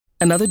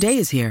Another day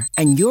is here,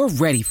 and you're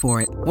ready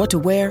for it. What to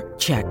wear?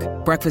 Check.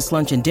 Breakfast,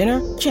 lunch, and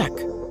dinner? Check.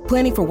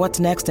 Planning for what's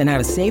next and how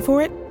to save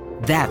for it?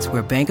 That's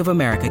where Bank of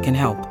America can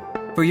help.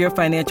 For your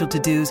financial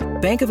to-dos,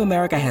 Bank of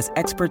America has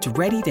experts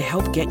ready to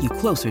help get you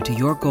closer to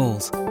your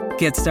goals.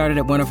 Get started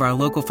at one of our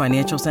local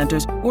financial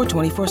centers or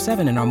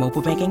 24/7 in our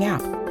mobile banking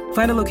app.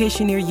 Find a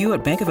location near you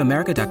at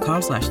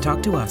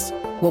bankofamerica.com/talktous.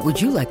 What would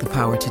you like the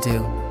power to do?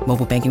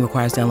 Mobile banking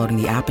requires downloading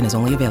the app and is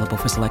only available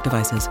for select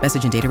devices.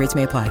 Message and data rates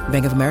may apply.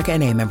 Bank of America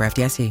NA, member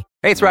FDIC.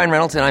 Hey, it's Ryan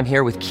Reynolds, and I'm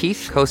here with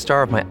Keith,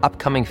 co-star of my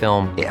upcoming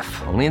film,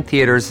 If, only in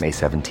theaters May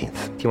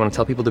 17th. Do you want to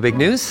tell people the big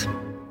news?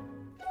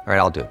 All right,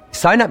 I'll do it.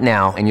 Sign up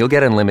now and you'll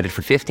get unlimited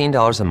for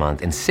 $15 a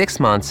month and 6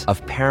 months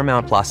of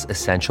Paramount Plus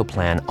Essential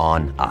Plan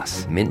on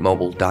us.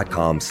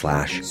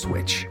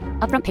 MintMobile.com/switch.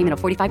 Upfront payment of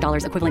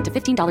 $45 equivalent to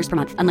 $15 per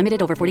month.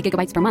 Unlimited over 40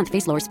 gigabytes per month.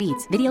 Face lower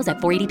speeds. Videos at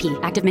 480p.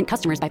 Active Mint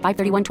customers by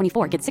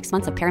 531.24 get 6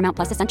 months of Paramount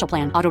Plus Essential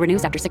Plan. Auto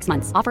renews after 6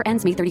 months. Offer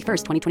ends May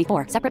 31st,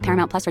 2024. Separate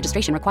Paramount Plus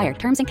registration required.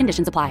 Terms and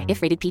conditions apply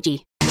if rated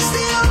PG.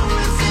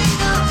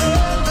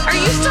 Are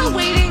you still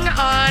waiting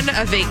on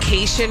a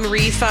vacation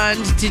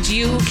refund? Did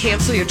you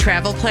cancel your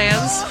travel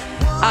plans?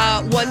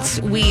 Once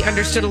we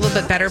understood a little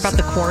bit better about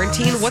the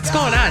quarantine, what's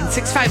going on?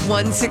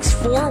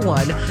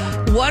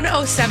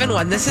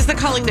 651-641-1071. This is the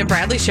Colleen and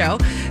Bradley Show.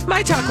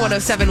 My Talk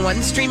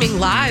 1071, streaming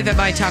live at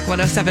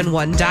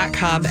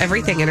mytalk1071.com.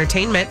 Everything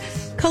Entertainment.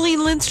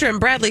 Colleen Lindstrom,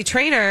 Bradley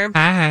Trainer.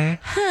 Hi.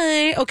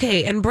 Hi.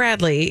 Okay, and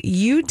Bradley,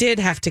 you did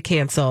have to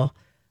cancel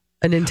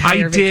an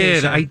entire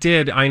vacation. I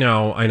did. I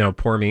know.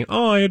 Poor me.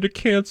 Oh, I had to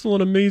cancel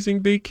an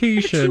amazing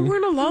vacation. But you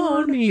weren't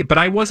alone. Poor me. But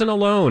I wasn't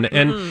alone.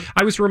 And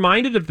I was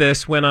reminded of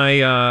this when I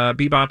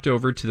bebopped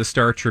over to the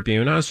Star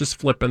Tribune. I was just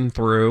flipping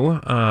through,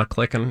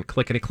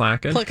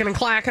 clickety-clacking. Clicking and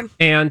clacking.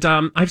 And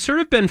I've sort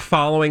of been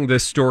following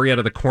this story out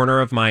of the corner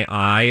of my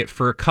eye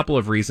for a couple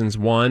of reasons.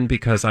 One,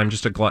 because I'm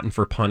just a glutton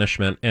for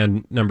punishment.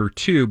 And number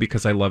two,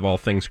 because I love all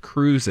things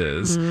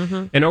cruises.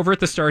 Mm-hmm. And over at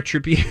the Star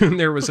Tribune,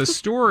 there was a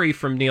story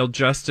from Neil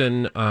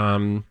Justin.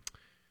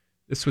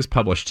 This was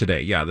published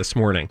today. Yeah, this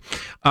morning.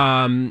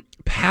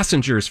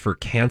 Passengers for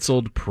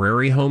canceled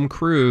Prairie Home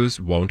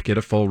cruise won't get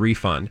a full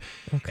refund.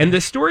 Okay. And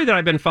the story that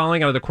I've been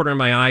following out of the corner of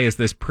my eye is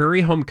this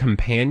Prairie Home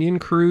Companion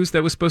cruise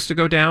that was supposed to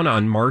go down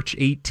on March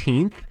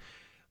 18th,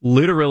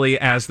 literally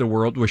as the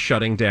world was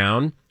shutting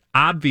down.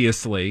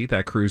 Obviously,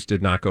 that cruise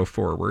did not go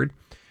forward.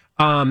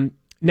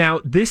 Now,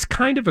 this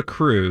kind of a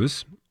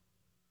cruise,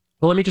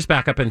 well, let me just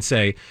back up and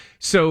say,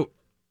 so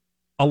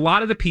a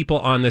lot of the people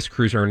on this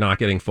cruise are not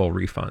getting full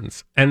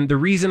refunds. And the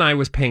reason I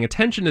was paying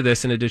attention to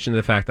this, in addition to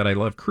the fact that I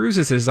love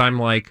cruises, is I'm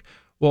like,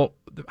 well,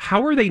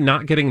 how are they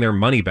not getting their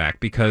money back?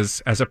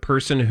 Because as a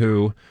person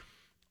who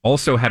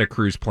also had a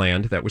cruise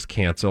planned that was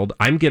canceled,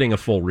 I'm getting a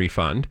full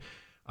refund.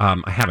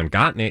 I haven't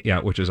gotten it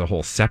yet, which is a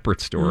whole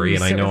separate story.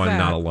 And I know I'm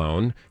not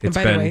alone. It's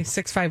by the way,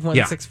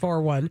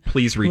 651-641.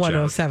 Please reach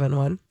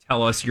 1071. Out.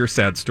 Tell us your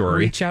sad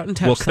story. Reach out and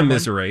touch We'll someone.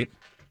 commiserate,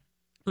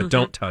 but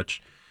don't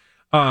touch.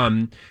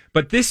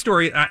 But this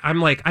story,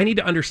 I'm like, I need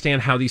to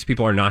understand how these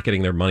people are not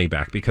getting their money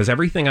back, because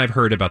everything I've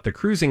heard about the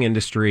cruising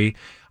industry,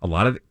 a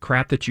lot of the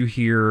crap that you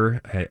hear,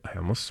 I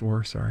almost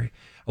swore, sorry.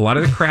 A lot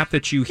of the crap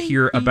that you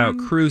hear about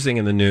cruising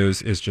in the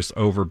news is just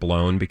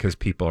overblown because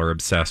people are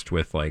obsessed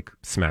with like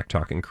smack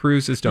talking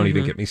cruises. Don't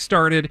even get me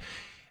started.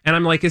 And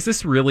I'm like, is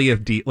this really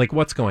like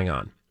what's going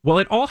on? Well,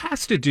 it all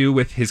has to do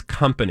with his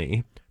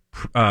company.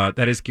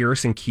 That is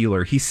Garrison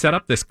Keillor. He set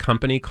up this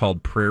company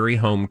called Prairie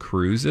Home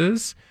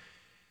Cruises.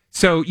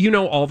 So, you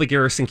know, all the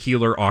Garrison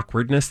Keillor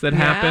awkwardness that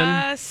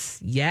happened.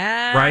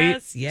 Yes. Right?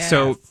 Yes.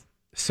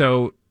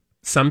 So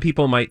some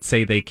people might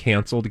say they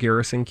canceled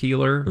Garrison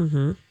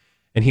Keillor.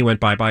 And he went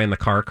bye-bye in the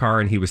car,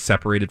 and he was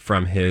separated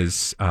from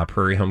his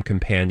Prairie Home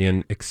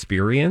Companion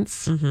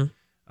experience.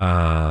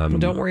 Well,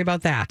 don't worry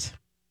about that.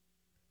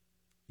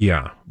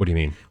 Yeah. What do you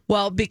mean?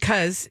 Well,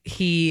 because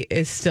he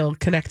is still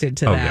connected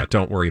to that. Oh, yeah.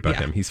 Don't worry about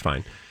him. He's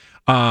fine.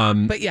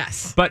 But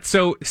yes. But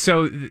so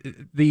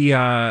the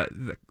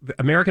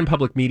American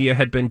Public Media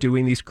had been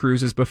doing these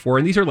cruises before,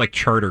 and these are like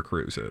charter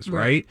cruises,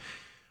 right?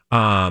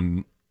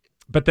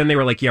 But then they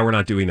were like, yeah, we're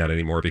not doing that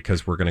anymore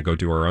because we're going to go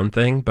do our own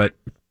thing. But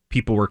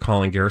people were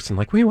calling Garrison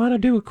like, we want to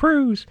do a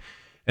cruise.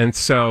 And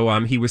so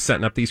he was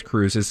setting up these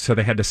cruises, so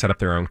they had to set up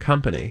their own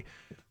company.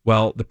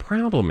 Well, the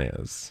problem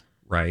is,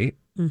 right,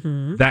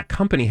 that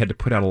company had to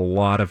put out a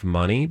lot of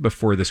money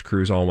before this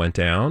cruise all went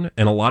down.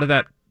 And a lot of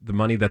that, the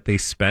money that they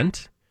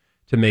spent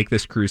to make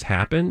this cruise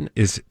happen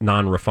is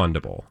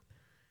non-refundable.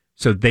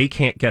 So they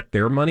can't get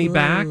their money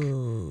back.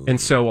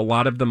 And so a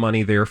lot of the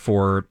money,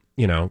 therefore,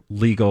 you know,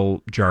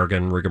 legal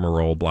jargon,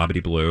 rigmarole,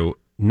 blah-bitty-blue,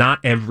 not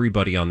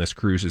everybody on this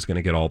cruise is going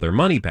to get all their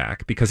money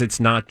back, because it's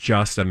not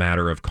just a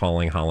matter of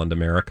calling Holland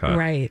America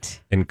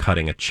and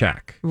cutting a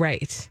check.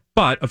 Right.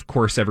 But, of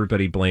course,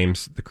 everybody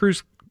blames the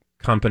cruise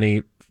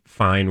company,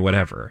 fine,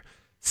 whatever.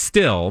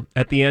 Still,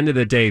 at the end of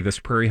the day, this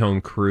Prairie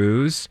Home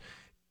cruise,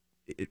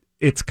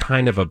 it's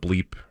kind of a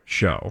bleep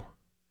show.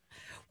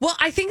 Well,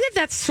 I think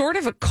that's sort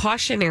of a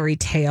cautionary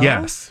tale.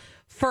 Yes.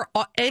 For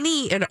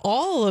any and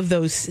all of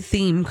those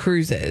theme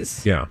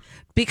cruises. Yeah.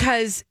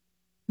 Because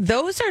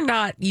those are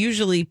not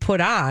usually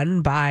put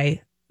on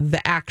by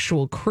the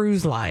actual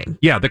cruise line.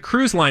 Yeah, the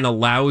cruise line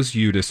allows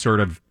you to sort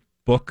of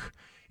book.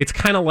 It's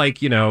kind of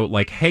like,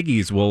 like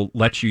Heggies will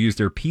let you use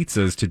their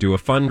pizzas to do a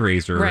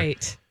fundraiser.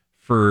 Right.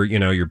 For,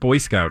 your Boy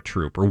Scout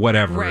troop or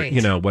whatever, Right.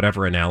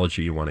 Whatever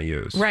analogy you want to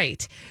use.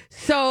 Right.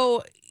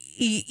 So,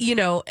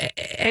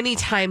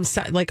 anytime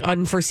like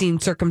unforeseen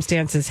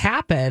circumstances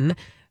happen,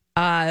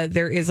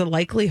 there is a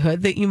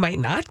likelihood that you might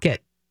not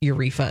get your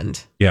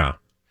refund. Yeah.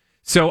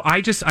 So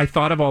I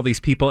thought of all these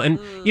people and,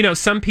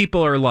 some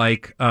people are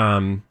like,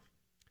 like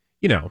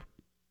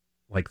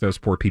those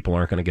poor people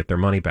aren't going to get their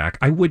money back.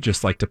 I would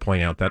just like to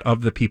point out that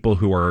of the people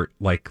who are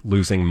like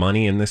losing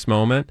money in this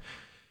moment,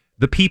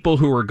 the people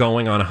who are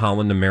going on a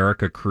Holland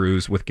America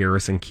cruise with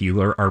Garrison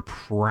Keillor are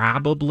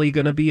probably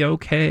going to be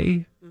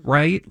okay,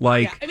 right?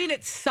 Like, yeah, I mean,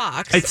 it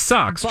sucks. It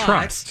sucks.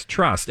 But...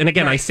 Trust. And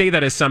again, right. I say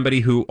that as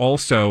somebody who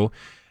also,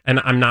 and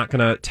I'm not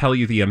going to tell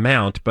you the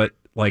amount, but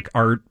like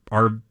our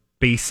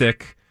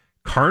basic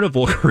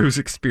Carnival cruise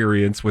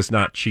experience was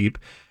not cheap.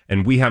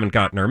 And we haven't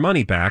gotten our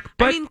money back,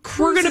 but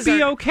we're going to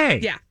be okay.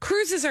 Yeah,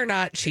 cruises are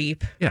not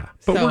cheap. Yeah,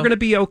 but we're going to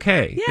be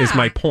okay, is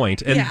my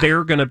point. And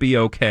they're going to be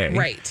okay,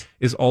 right,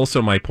 is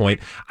also my point.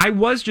 I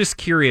was just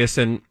curious,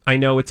 and I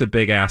know it's a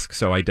big ask,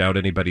 so I doubt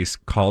anybody's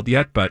called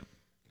yet, but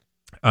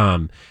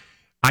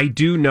I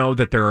do know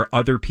that there are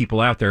other people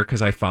out there,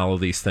 because I follow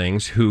these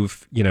things,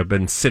 who've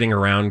been sitting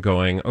around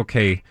going,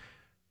 okay,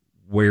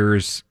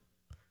 where's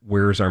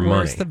our money?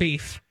 Where's the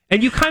beef?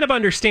 And you kind of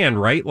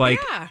understand, right? Like,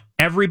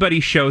 everybody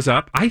shows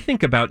up. I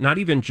think about not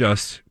even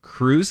just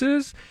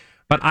cruises,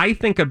 but I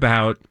think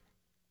about,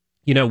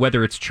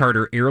 whether it's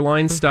charter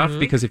airline stuff,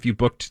 because if you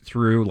booked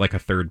through like a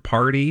third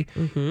party,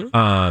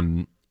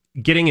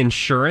 getting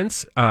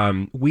insurance.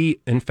 We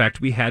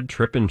had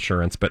trip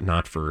insurance, but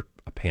not for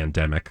a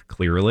pandemic,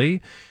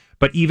 clearly.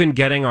 But even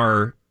getting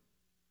our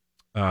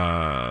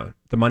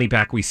the money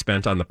back we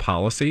spent on the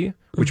policy,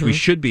 which we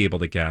should be able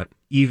to get,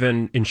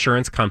 even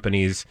insurance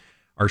companies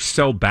are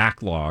so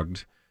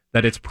backlogged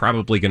that it's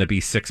probably going to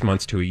be 6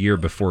 months to a year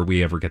before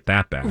we ever get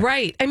that back.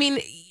 Right. I mean,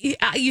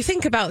 you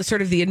think about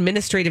sort of the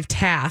administrative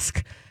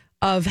task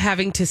of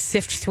having to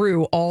sift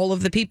through all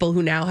of the people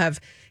who now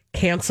have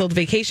canceled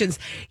vacations.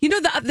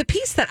 The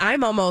piece that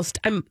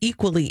I'm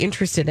equally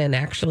interested in,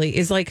 actually,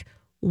 is like,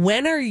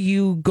 when are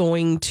you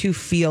going to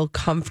feel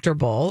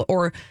comfortable,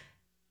 or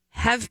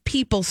have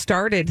people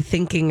started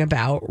thinking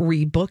about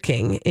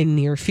rebooking in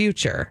near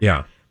future?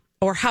 Yeah.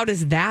 Or how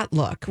does that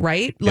look,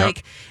 right? Yep.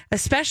 Like,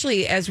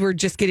 especially as we're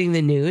just getting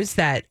the news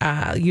that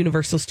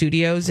Universal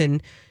Studios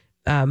in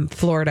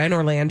Florida and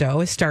Orlando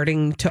is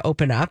starting to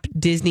open up.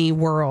 Disney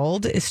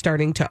World is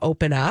starting to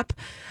open up.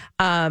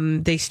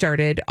 They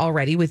started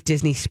already with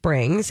Disney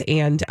Springs,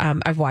 and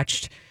I've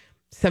watched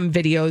some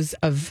videos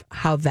of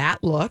how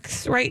that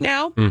looks right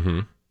now.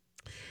 Mm-hmm.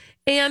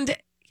 And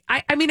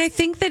I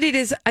think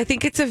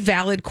it's a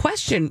valid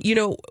question.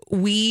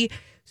 We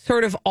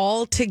sort of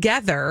all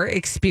together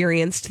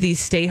experienced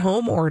these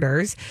stay-home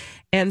orders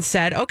and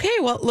said, okay,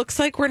 well, it looks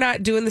like we're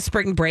not doing the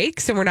spring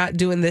breaks and we're not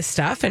doing this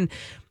stuff. And,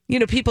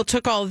 people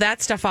took all of that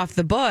stuff off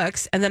the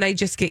books. And then I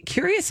just get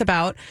curious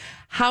about,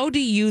 how do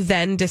you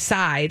then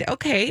decide,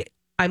 okay,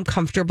 I'm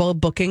comfortable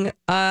booking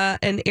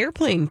an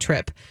airplane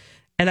trip,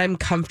 and I'm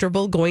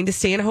comfortable going to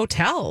stay in a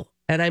hotel,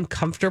 and I'm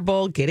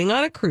comfortable getting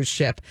on a cruise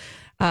ship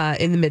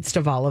in the midst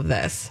of all of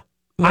this.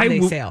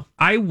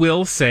 I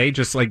will say,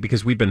 just like,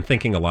 because we've been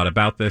thinking a lot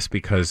about this,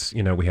 because,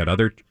 we had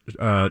other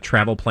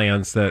travel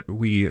plans that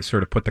we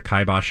sort of put the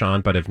kibosh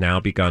on, but have now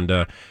begun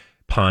to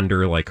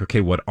ponder, like,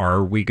 okay, what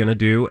are we going to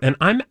do? And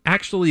I'm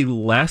actually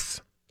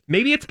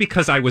maybe it's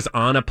because I was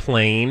on a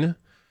plane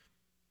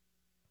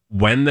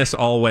when this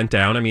all went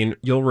down. I mean,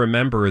 you'll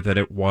remember that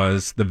it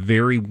was the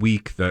very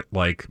week that,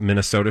 like,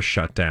 Minnesota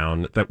shut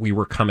down, that we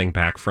were coming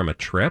back from a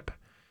trip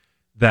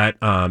that,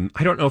 I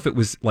don't know if it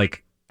was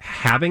like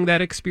having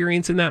that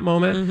experience in that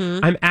moment.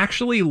 Mm-hmm. I'm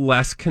actually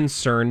less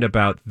concerned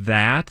about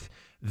that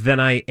than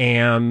I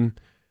am,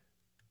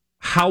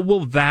 how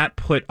will that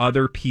put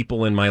other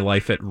people in my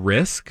life at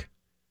risk?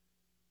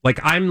 Like,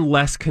 I'm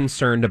less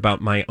concerned about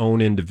my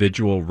own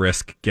individual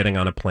risk getting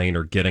on a plane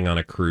or getting on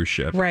a cruise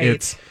ship. Right.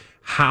 It's,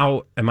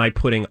 how am I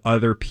putting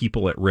other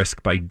people at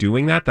risk by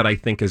doing that I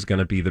think is going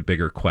to be the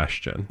bigger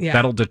question. Yeah.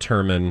 That'll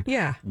determine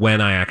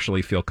when I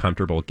actually feel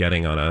comfortable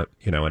getting on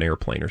an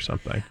airplane or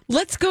something.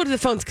 Let's go to the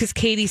phones, because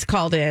Katie's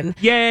called in.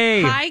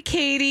 Yay! Hi,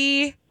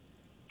 Katie.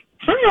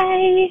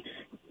 Hi.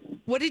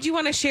 What did you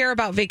want to share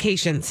about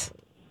vacations?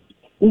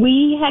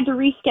 We had to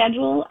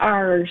reschedule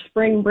our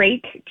spring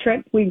break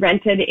trip. We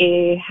rented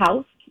a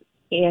house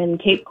in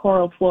Cape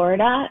Coral,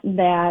 Florida,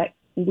 that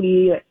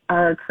we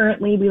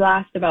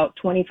lost about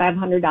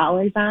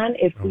 $2,500 on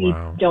if we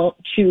don't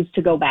choose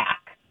to go back.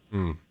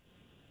 Mm.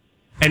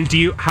 And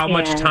how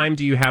much time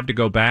do you have to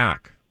go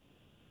back?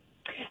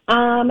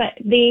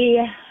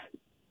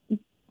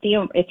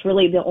 It's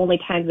really the only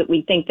times that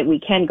we think that we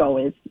can go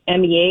is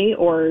MEA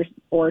or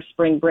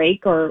spring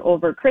break or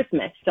over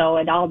Christmas. So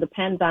it all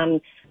depends on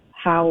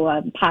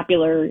how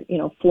popular,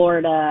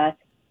 Florida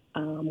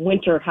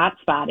winter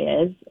hotspot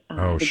is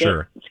to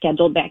sure. get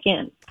scheduled back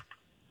in.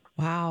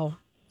 Wow.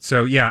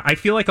 So yeah, I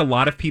feel like a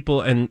lot of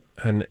people, and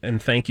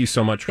thank you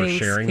so much for Thanks,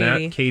 sharing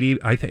Katie.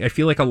 that, Katie. I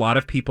feel like a lot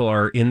of people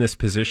are in this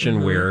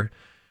position where,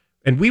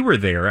 and we were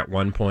there at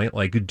one point.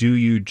 Like, do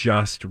you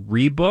just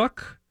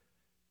rebook?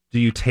 Do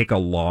you take a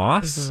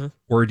loss,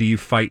 or do you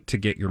fight to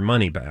get your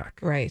money back?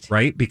 Right.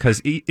 Right. Because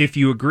if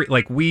you agree,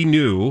 like we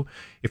knew,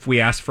 if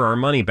we asked for our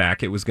money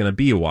back, it was going to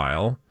be a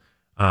while.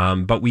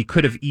 But we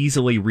could have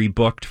easily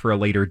rebooked for a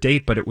later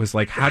date. But it was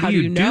like, how do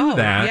you know? do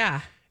that?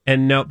 Yeah.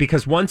 And no,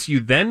 because once you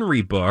then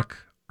rebook,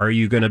 are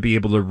you going to be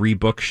able to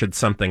rebook should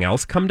something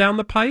else come down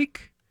the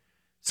pike?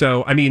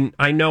 So, I mean,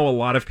 I know a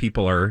lot of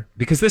people are,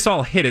 because this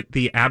all hit at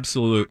the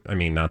absolute, I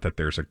mean, not that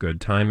there's a good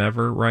time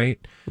ever, right?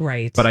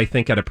 Right. But I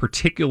think at a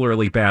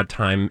particularly bad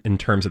time in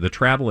terms of the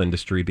travel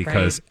industry,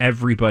 because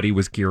everybody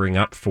was gearing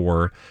up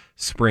for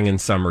spring and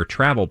summer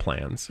travel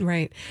plans.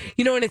 Right.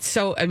 You know, and it's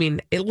so, I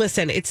mean,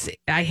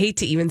 I hate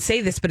to even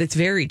say this, but it's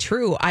very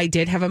true. I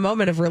did have a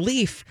moment of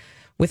relief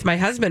with my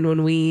husband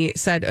when we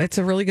said it's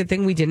a really good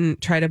thing we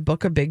didn't try to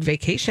book a big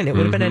vacation. It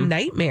would have been a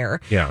nightmare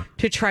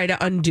to try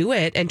to undo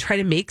it and try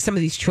to make some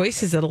of these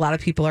choices that a lot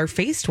of people are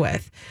faced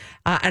with.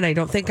 And I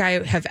don't think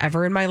I have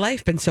ever in my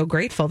life been so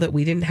grateful that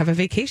we didn't have a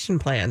vacation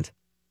planned.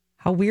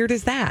 How weird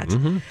is that?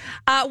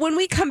 When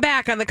we come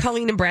back on the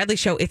Colleen and Bradley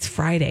show, it's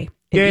Friday.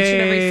 And each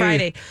and every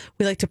Friday,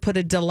 we like to put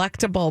a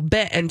delectable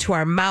bit into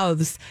our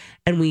mouths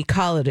and we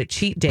call it a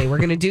cheat day. We're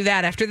going to do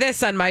that after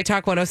this on My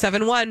Talk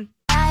 1071.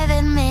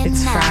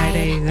 It's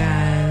Friday,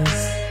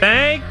 guys.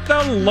 Thank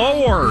the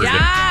Lord.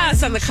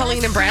 Yes, on the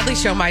Colleen and Bradley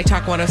show, My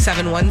Talk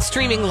 1071,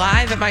 streaming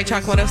live at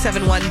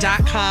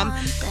MyTalk1071.com.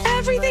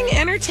 Everything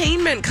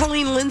entertainment.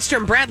 Colleen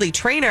Lindstrom, Bradley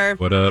Trainer.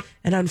 What up?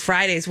 And on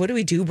Fridays, what do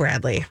we do,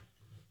 Bradley?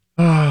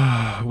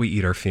 We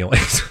eat our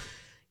feelings.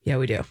 Yeah,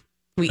 we do.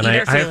 We And eat I-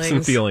 our I feelings. have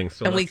some feelings,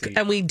 so and let's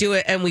see. we do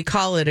it, and we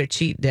call it a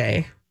cheat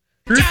day.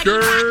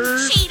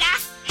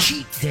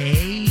 Cheat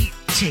Day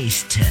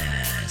Taste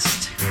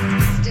Test.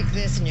 Stick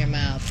this in your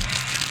mouth.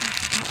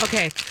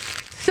 Okay.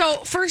 So,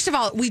 first of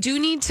all, we do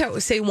need to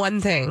say one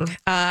thing.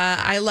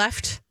 I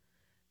left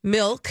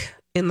milk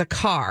in the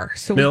car.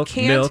 So we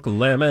can't. Milk,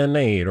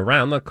 lemonade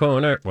around the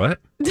corner. What?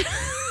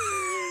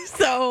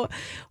 So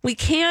we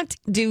can't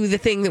do the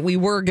thing that we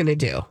were going to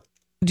do.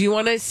 Do you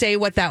want to say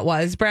what that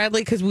was,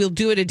 Bradley? Because we'll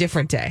do it a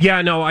different day.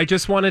 Yeah, no, I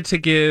just wanted to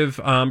give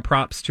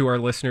props to our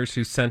listeners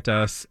who sent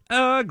us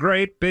a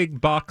great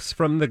big box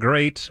from the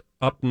great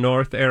up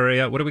north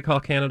area. What do we call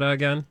Canada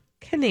again?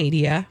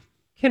 Canada.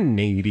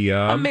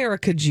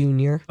 America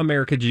Junior.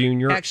 America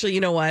Junior. Actually, you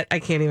know what? I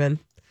can't even.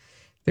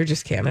 They're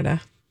just Canada.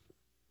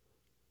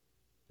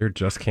 They're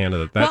just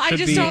Canada. Well, I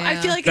just don't. I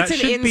feel like it's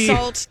an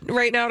insult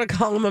right now to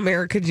call them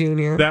America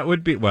Junior. That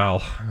would be,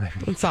 well.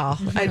 That's all.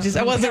 I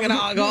wasn't going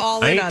to go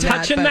all I in ain't on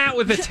touching that. that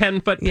with a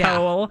 10-foot Yeah.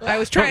 pole. I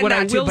was trying but what not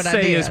I to, will but I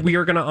say did. is we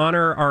are going to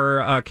honor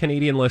our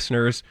Canadian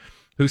listeners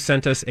who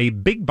sent us a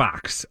big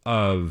box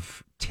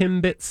of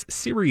Timbits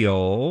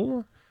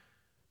cereal.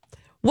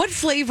 What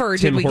flavor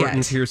Tim did we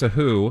Hortons, get? Here's a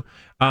Who.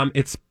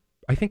 It's,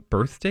 I think,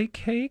 birthday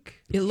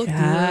cake. It looked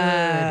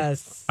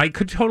Yes. I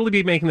could totally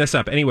be making this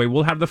up. Anyway,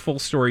 we'll have the full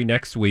story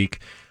next week.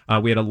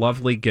 We had a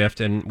lovely gift,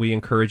 and we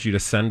encourage you to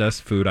send us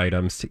food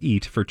items to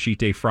eat for Cheat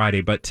Day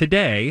Friday. But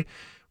today,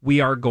 we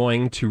are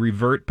going to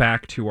revert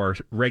back to our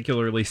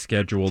regularly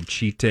scheduled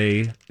Cheat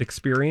Day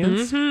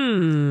experience.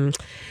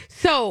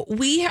 So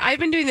I've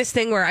been doing this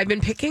thing where I've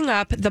been picking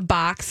up the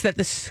box that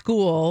the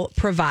school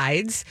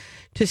provides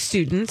to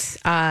students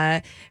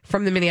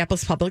from the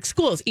Minneapolis Public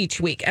Schools each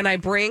week. And I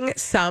bring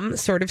some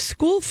sort of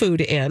school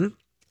food in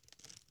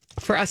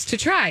for us to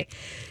try.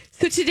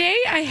 So today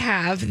I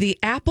have the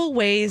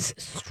Appleways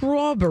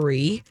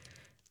Strawberry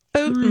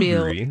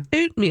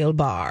Oatmeal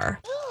Bar.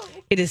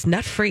 It is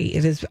nut-free.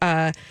 It is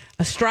a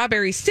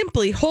strawberry,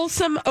 simply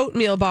wholesome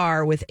oatmeal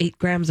bar with 8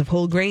 grams of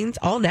whole grains,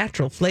 all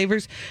natural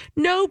flavors,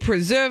 no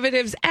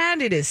preservatives,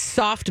 and it is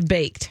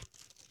soft-baked.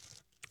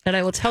 And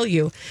I will tell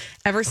you,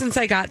 ever since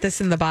I got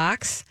this in the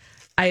box,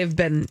 I have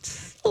been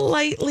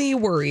slightly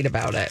worried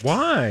about it.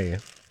 Why?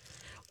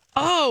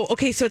 Oh,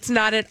 okay, so it's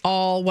not at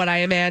all what I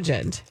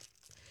imagined.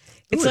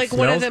 It's Ooh, like it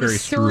one of smells them very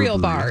cereal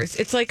strawberry. bars.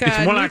 It's like It's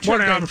a more like one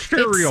of them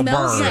Nutri-Grain. cereal It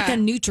smells bars. like a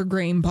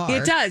Nutri-Grain bar.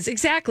 It does,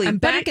 exactly.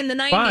 And But back in the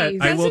But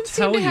 90s. I will doesn't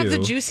seem tell to have the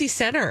you- juicy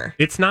center.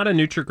 It's not a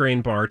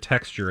Nutri-Grain bar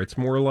texture. It's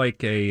more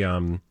like a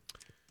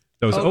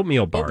those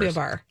oatmeal bars. Oatmeal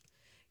bar.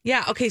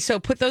 Yeah, okay, so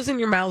put those in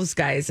your mouths,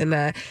 guys. And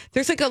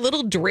there's like a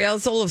little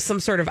drizzle of some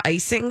sort of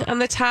icing on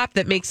the top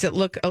that makes it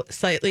look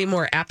slightly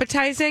more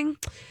appetizing.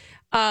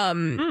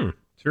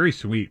 It's very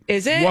sweet.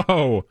 Is it?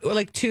 Whoa.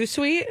 Like too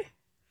sweet?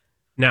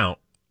 Now,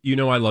 you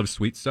know I love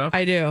sweet stuff.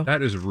 I do.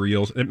 That is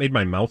real. It made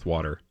my mouth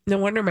water. No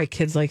wonder my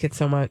kids like it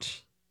so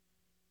much.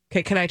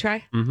 Okay, can I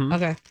try? Mm-hmm.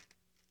 Okay.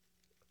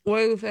 What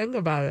do you think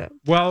about it?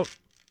 Well,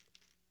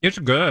 it's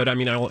good. I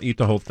mean, I won't eat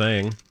the whole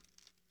thing.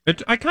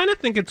 I kind of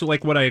think it's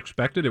like what I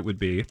expected it would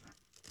be.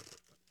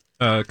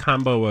 A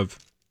combo of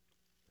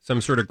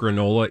some sort of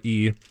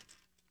granola-y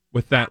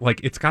with that, like,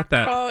 it's got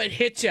that, Oh, it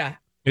hit ya.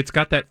 it's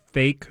got that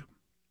fake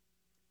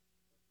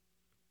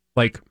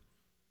like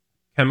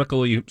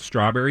chemically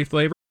strawberry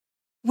flavor.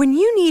 When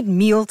you need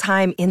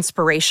mealtime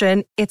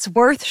inspiration, it's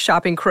worth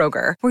shopping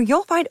Kroger, where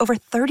you'll find over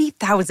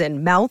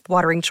 30,000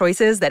 mouth-watering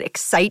choices that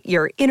excite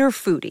your inner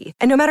foodie.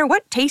 And no matter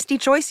what tasty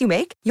choice you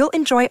make, you'll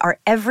enjoy our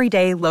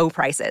everyday low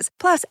prices,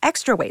 plus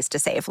extra ways to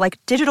save, like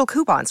digital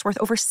coupons worth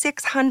over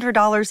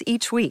 $600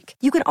 each week.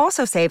 You can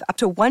also save up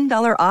to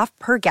 $1 off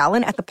per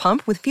gallon at the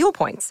pump with fuel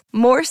points.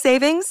 More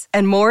savings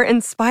and more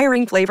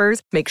inspiring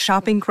flavors make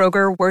shopping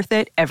Kroger worth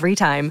it every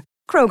time.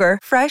 Kroger,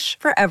 fresh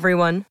for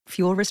everyone.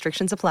 Fuel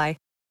restrictions apply.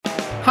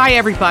 Hi,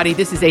 everybody.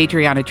 This is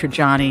Adriana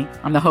Trajani.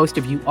 I'm the host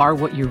of You Are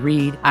What You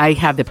Read. I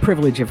have the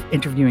privilege of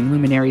interviewing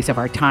luminaries of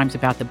our times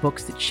about the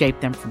books that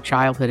shaped them from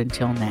childhood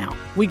until now.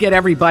 We get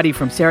everybody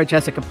from Sarah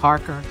Jessica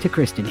Parker to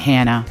Kristen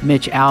Hanna,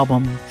 Mitch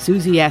Albom,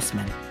 Susie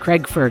Essman,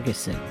 Craig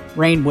Ferguson,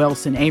 Rainn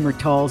Wilson, Amor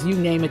Tolls, you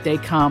name it, they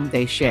come,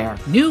 they share.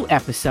 New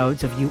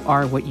episodes of You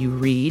Are What You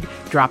Read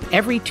drop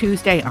every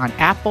Tuesday on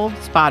Apple,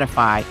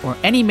 Spotify, or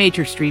any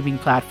major streaming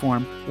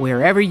platform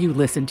wherever you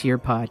listen to your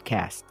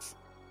podcasts.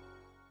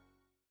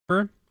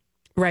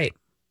 Right.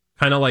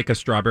 Kind of like a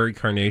strawberry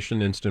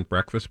carnation instant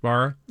breakfast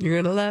bar. You're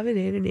going to love it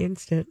in an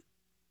instant.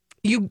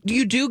 You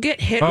do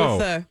get hit with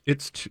the...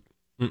 It's too...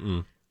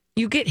 Mm-mm.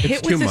 You get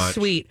hit with the much.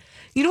 sweet.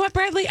 You know what,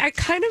 Bradley? I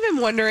kind of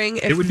am wondering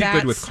if it would be that's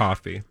good with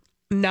coffee.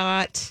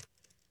 Not...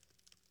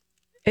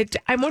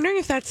 I'm wondering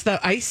if that's the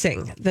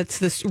icing that's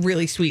this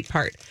really sweet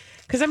part.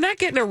 Because I'm not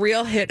getting a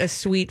real hit of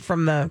sweet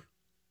from the...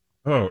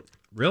 Oh,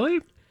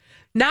 really?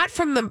 Not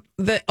from the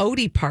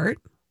Odie part.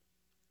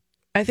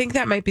 I think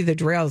that might be the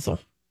drizzle.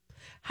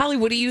 Holly,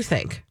 what do you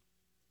think?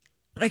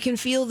 I can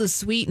feel the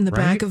sweet in the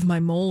back of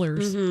my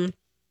molars. Mm-hmm.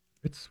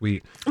 It's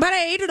sweet. But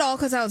I ate it all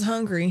because I was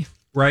hungry.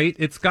 Right?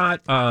 It's got,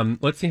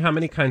 let's see how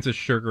many kinds of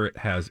sugar it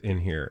has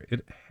in here.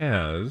 It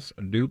has,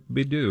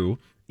 doop-be-doo,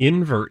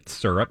 invert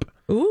syrup,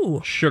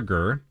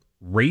 sugar,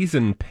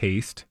 raisin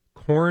paste,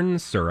 corn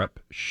syrup,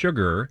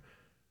 sugar.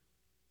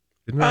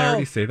 Didn't I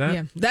already say that?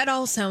 Yeah, that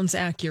all sounds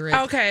accurate.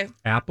 Okay.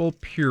 Apple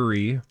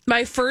puree.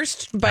 My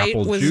first bite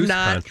apple was juice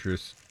not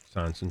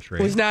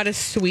concentrate. Was not as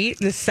sweet.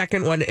 The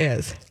second one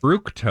is.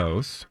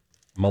 Fructose,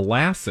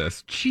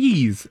 molasses,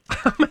 cheese.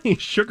 How many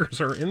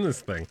sugars are in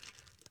this thing?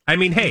 I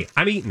mean, hey,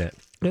 I'm eating it.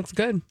 It's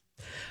good.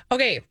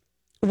 Okay.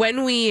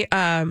 When we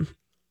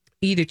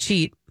eat a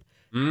cheat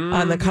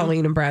on the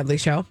Colleen and Bradley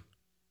show,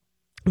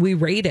 we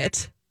rate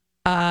it.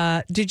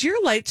 Did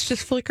your lights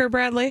just flicker,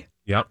 Bradley?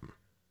 Yep.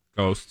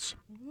 Ghosts.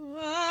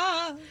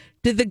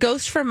 Did the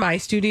ghost from my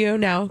studio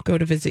now go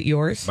to visit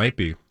yours? Might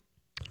be.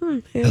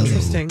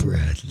 Interesting.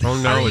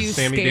 Oh, no, Are it's you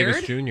Sammy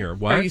scared? Davis Jr.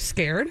 What? Are you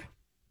scared?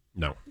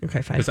 No.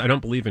 Okay, fine. Because I don't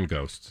believe in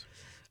ghosts.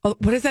 Oh,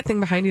 what is that thing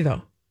behind you,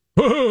 though?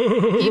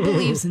 He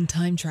believes in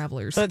time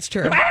travelers. That's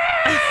true. All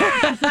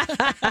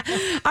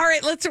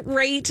right, let's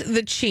rate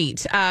the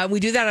cheat. We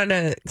do that on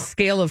a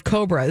scale of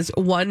cobras,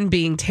 1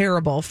 being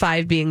terrible,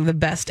 5 being the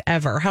best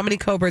ever. How many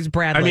cobras,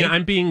 Bradley? I mean,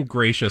 I'm being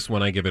gracious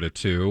when I give it a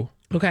 2.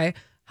 Okay.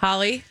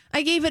 Holly?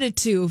 I gave it a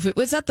 2. If it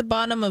was at the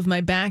bottom of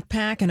my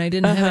backpack and I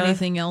didn't have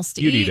anything else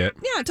to You'd eat, eat it.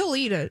 Yeah, I'd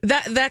totally eat it.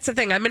 That's the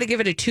thing. I'm going to give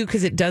it a 2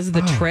 because it does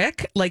the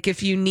trick. Like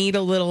if you need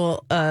a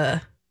little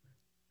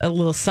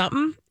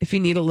something, if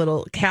you need a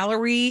little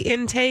calorie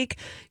intake,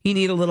 you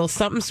need a little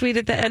something sweet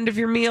at the end of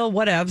your meal,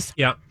 whatevs.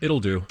 Yeah, it'll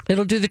do.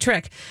 It'll do the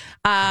trick.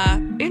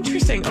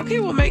 Interesting. Okay,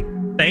 well,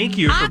 thank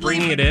you for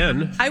bringing it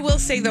in. I will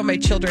say, though, my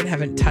children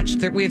haven't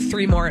touched it. We have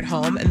 3 more at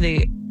home, and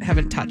they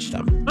haven't touched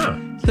them. Huh.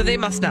 So they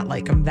must not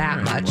like them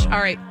that much. Well. All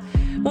right.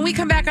 When we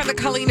come back on the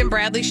Colleen and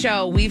Bradley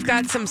show, we've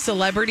got some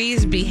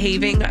celebrities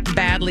behaving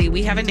badly.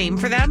 We have a name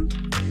for them.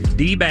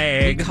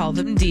 D-bag. We call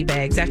them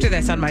D-bags. After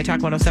this on My Talk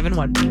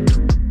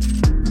 107.1.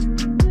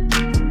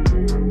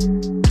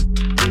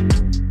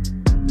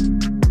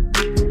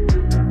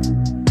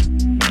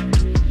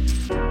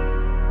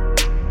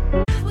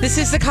 This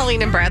is the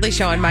Colleen and Bradley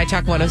show on My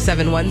Talk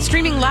 107.1,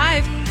 streaming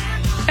live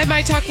at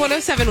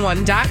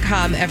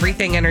MyTalk1071.com.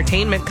 Everything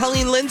Entertainment.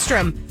 Colleen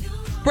Lindstrom,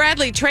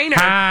 Bradley Trainer.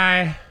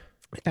 Hi.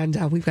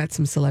 And we've got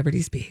some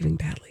celebrities behaving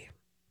badly.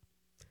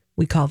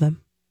 We call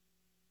them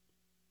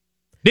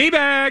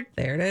D-bag.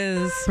 There it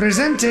is.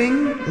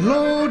 Presenting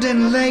Lord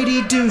and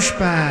Lady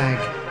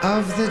Douchebag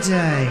of the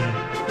Day.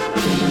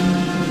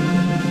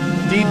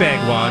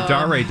 D-bag wa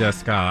dare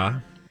desu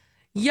ka?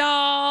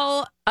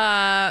 Y'all,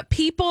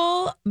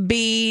 people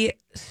be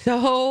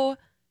so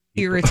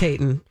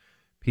irritating.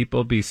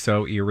 People be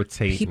so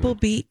irritating. People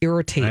be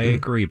irritating. I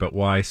agree, but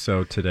why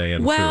so today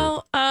and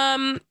well,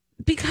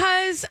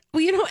 because,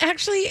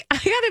 actually, I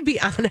gotta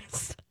be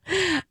honest.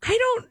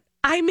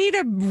 I made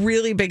a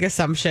really big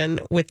assumption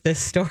with this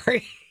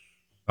story.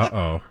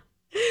 Uh-oh.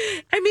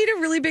 I made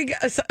a really big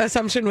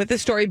assumption with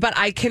this story, but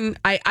I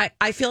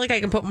feel like I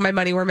can put my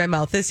money where my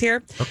mouth is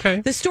here.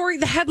 Okay.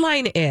 The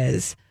headline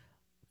is,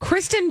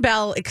 Kristen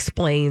Bell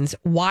explains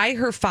why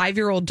her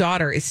 5-year-old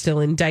daughter is still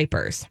in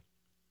diapers.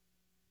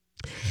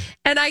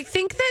 And I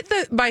think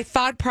that my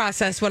thought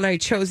process when I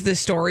chose this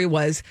story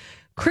was,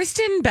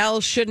 Kristen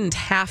Bell shouldn't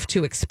have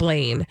to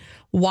explain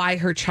why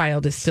her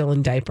child is still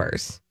in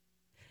diapers.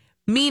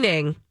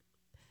 Meaning,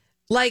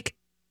 like,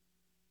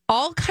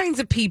 all kinds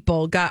of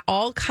people got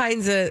all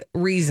kinds of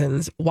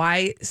reasons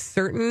why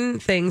certain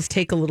things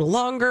take a little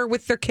longer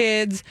with their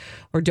kids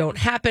or don't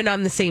happen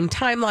on the same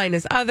timeline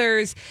as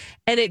others.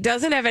 And it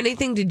doesn't have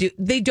anything to do,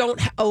 they don't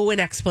owe an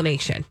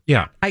explanation.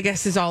 Yeah. I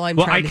guess is all I'm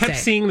trying to say. Well, I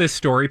kept seeing this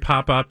story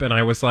pop up and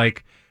I was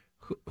like,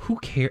 who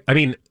cares? I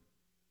mean,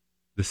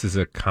 this is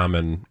a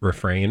common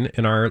refrain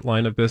in our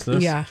line of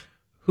business. Yeah.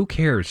 Who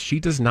cares? She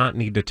does not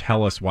need to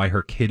tell us why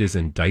her kid is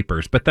in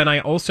diapers. But then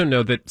I also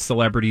know that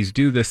celebrities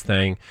do this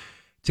thing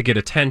to get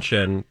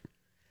attention.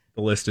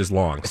 The list is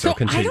long. So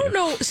continue. I don't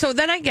know. So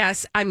then I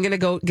guess I'm going to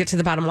go get to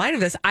the bottom line of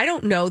this. I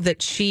don't know who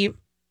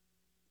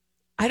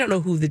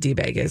the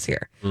D-bag is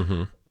here.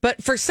 Mm-hmm.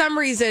 But for some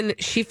reason,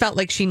 she felt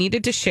like she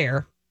needed to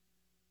share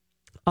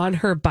on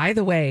her, by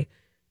the way,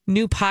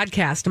 new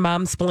podcast,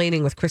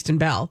 Momsplaining with Kristen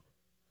Bell.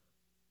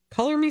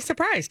 Color me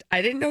surprised.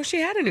 I didn't know she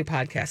had a new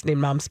podcast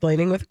named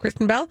Momsplaining with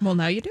Kristen Bell. Well,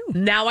 now you do.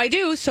 Now I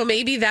do. So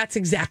maybe that's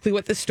exactly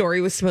what the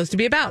story was supposed to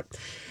be about.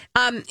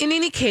 In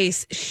any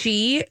case,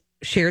 she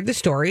shared the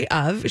story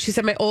of, she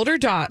said, my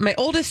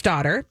oldest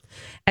daughter,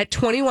 at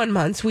 21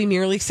 months, we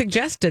merely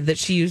suggested that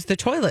she use the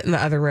toilet in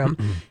the other room.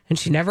 And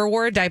she never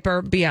wore a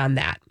diaper beyond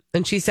that.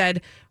 And she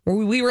said,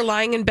 we were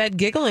lying in bed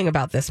giggling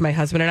about this, my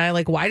husband and I,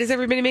 like, why does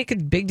everybody make a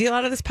big deal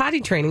out of this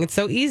potty training? It's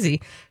so easy.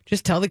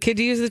 Just tell the kid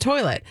to use the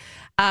toilet.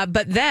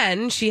 But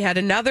then she had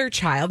another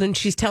child, and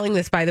she's telling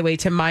this, by the way,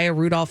 to Maya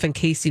Rudolph and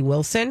Casey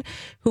Wilson,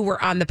 who were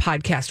on the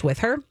podcast with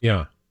her.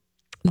 Yeah.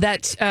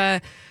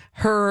 That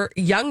her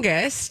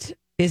youngest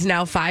is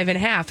now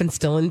 5.5 and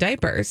still in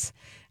diapers.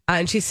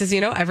 And she says,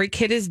 every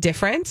kid is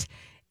different.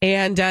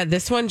 And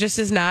this one just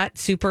is not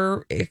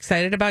super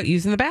excited about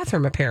using the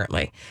bathroom,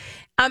 apparently.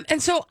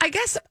 And so I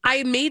guess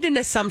I made an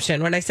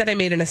assumption when I said I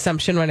made an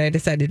assumption when I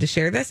decided to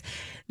share this,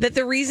 that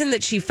the reason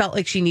that she felt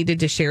like she needed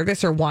to share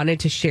this or wanted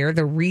to share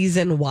the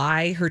reason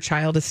why her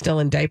child is still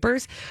in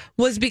diapers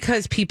was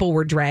because people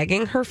were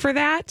dragging her for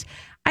that.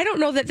 I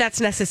don't know that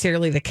that's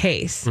necessarily the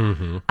case.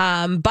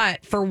 Mm-hmm.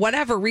 But for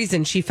whatever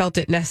reason, she felt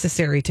it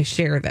necessary to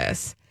share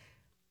this.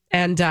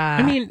 And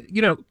I mean,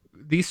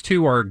 these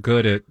two are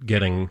good at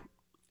getting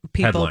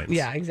people, headlines.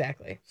 Yeah,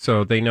 exactly.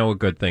 So they know a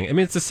good thing. I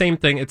mean, it's the same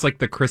thing. It's like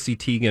the Chrissy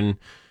Teigen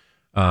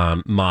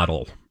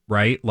model,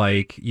 right?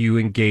 Like you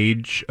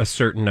engage a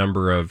certain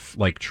number of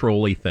like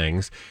trolley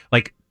things.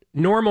 Like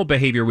normal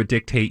behavior would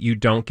dictate you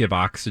don't give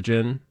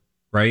oxygen,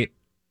 right,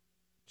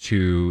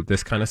 to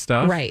this kind of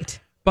stuff. Right.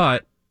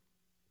 But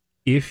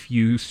if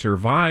you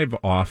survive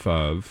off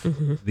of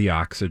the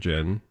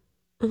oxygen,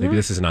 maybe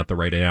this is not the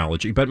right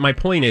analogy, but my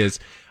point is,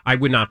 I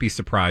would not be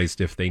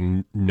surprised if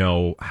they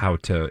know how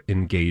to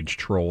engage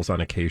trolls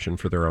on occasion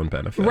for their own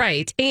benefit.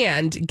 Right.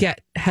 And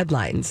get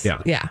headlines.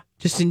 Yeah. Yeah.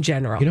 Just in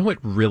general. You know what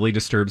really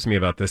disturbs me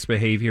about this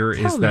behavior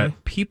is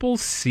that people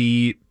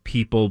see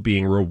people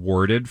being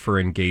rewarded for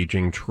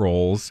engaging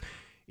trolls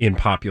in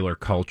popular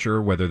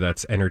culture, whether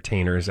that's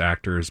entertainers,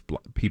 actors,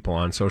 people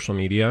on social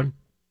media.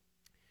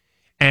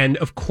 And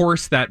of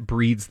course, that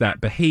breeds that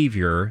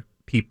behavior.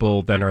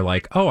 People then are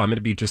like, oh, I'm going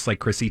to be just like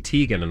Chrissy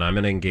Teigen and I'm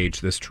going to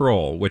engage this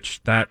troll,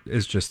 which that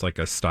is just like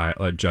a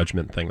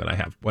judgment thing that I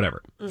have,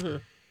 whatever. Mm-hmm.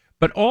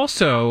 But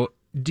also,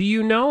 do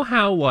you know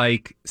how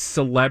like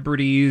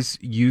celebrities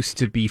used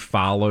to be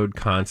followed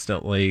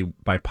constantly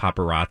by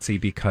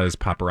paparazzi because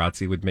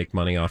paparazzi would make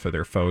money off of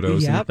their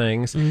photos and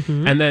things?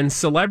 Mm-hmm. And then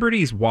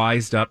celebrities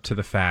wised up to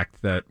the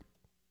fact that,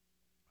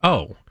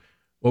 oh,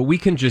 well, we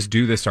can just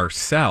do this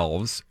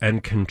ourselves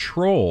and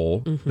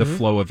control the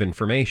flow of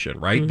information,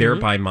 right?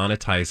 Thereby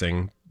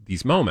monetizing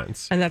these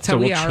moments. And that's how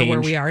we are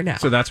where we are now.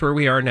 So that's where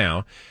we are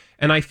now.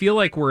 And I feel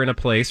like we're in a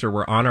place, or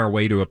we're on our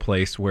way to a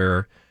place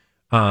where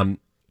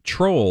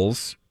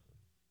trolls,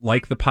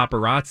 like the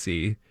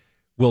paparazzi,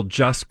 will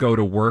just go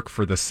to work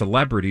for the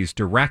celebrities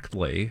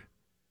directly.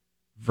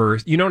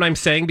 You know what I'm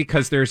saying?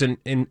 Because there's an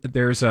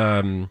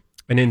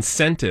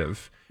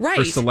incentive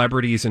for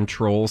celebrities and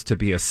trolls to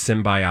be a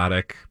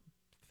symbiotic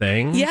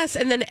thing. Yes,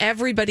 and then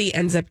everybody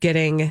ends up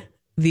getting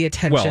the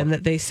attention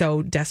that they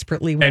so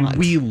desperately want. And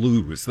we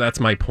lose. That's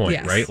my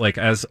point, right? Like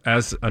as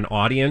an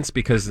audience,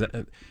 because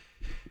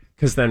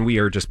then we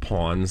are just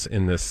pawns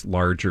in this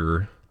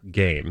larger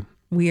game.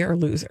 We are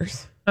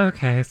losers.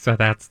 Okay, so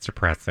that's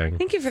depressing.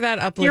 Thank you for that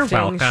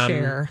uplifting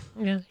share.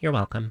 Yeah, you're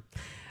welcome.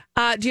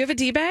 Do you have a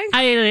D-bag?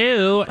 I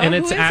do, and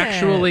it's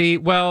actually,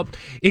 it? Well,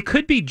 it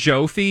could be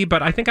Jofi,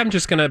 but I think I'm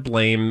just going to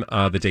blame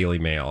the Daily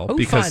Mail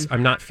because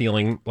I'm not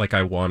feeling like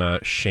I want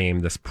to shame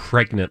this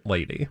pregnant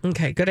lady.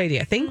 Okay, good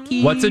idea. Thank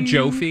you. What's a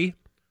Jofi?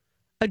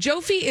 A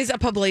Jofi is a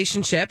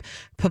publicationship.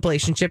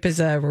 Publicationship is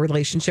a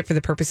relationship for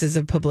the purposes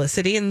of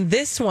publicity. And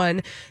this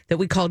one that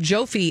we call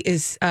Jofi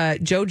is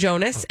Joe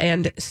Jonas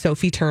and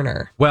Sophie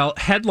Turner. Well,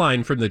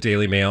 headline from the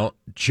Daily Mail,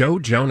 Joe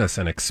Jonas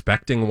and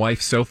expecting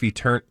wife Sophie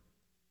Turner.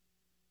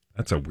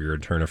 That's a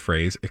weird turn of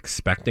phrase.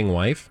 Expecting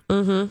wife?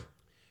 Mm-hmm.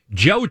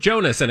 Joe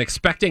Jonas and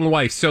expecting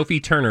wife Sophie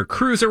Turner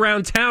cruise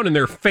around town in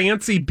their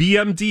fancy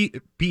BMW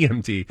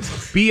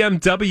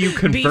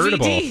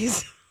convertible.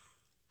 BVDs.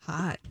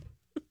 Hot.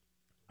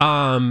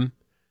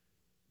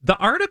 The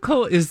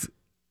article is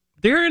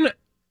they're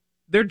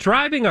They're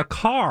driving a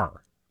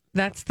car.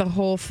 That's the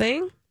whole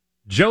thing?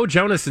 Joe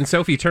Jonas and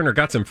Sophie Turner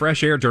got some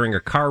fresh air during a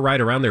car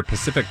ride around their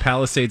Pacific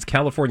Palisades,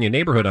 California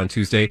neighborhood on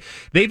Tuesday.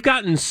 They've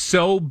gotten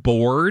so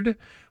bored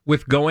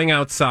with going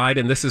outside,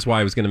 and this is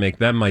why I was going to make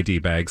them my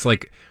D-bags.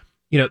 Like,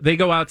 they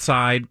go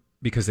outside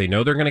because they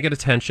know they're going to get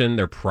attention.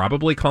 They're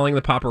probably calling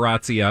the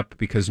paparazzi up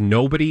because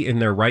nobody in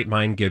their right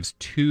mind gives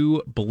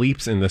two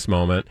bleeps in this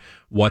moment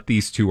what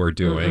these two are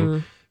doing. Mm-hmm.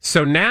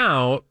 So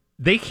now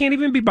they can't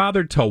even be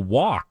bothered to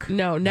walk.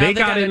 No, now they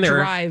got in there.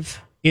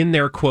 Drive. In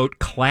their, quote,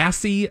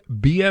 classy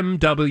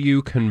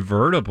BMW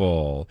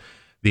convertible.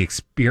 The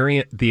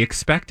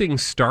expecting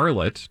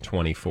starlet,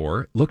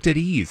 24, looked at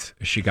ease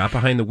as she got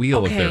behind the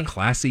wheel of their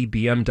classy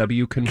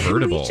BMW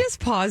convertible. Can we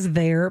just pause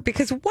there?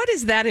 Because what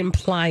is that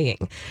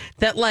implying?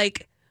 That,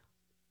 like,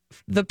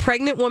 the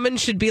pregnant woman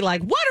should be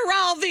like, what are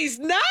all these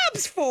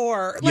knobs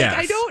for? Like, yes.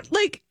 I don't,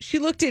 like, she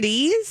looked at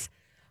ease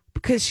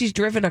because she's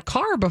driven a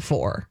car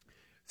before.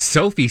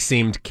 Sophie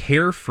seemed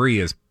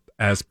carefree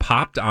as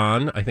popped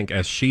on, I think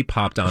as she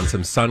popped on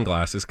some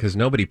sunglasses, because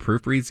nobody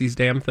proofreads these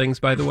damn things,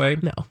 by the way.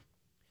 No.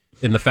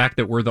 And the fact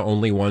that we're the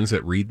only ones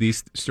that read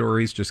these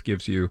stories just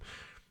gives you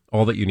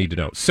all that you need to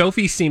know.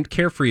 Sophie seemed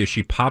carefree as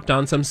she popped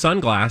on some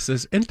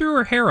sunglasses and threw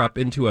her hair up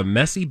into a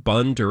messy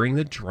bun during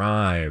the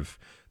drive.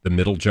 The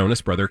middle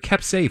Jonas brother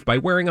kept safe by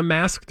wearing a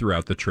mask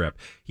throughout the trip.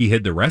 He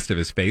hid the rest of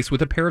his face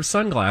with a pair of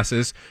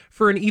sunglasses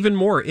for an even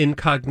more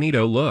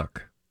incognito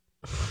look.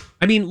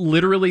 I mean,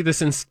 literally,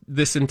 this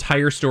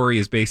entire story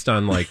is based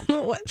on, like,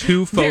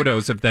 two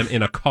photos of them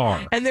in a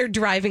car. And their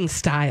driving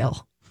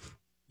style.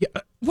 Yeah,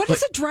 what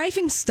is a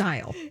driving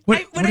style?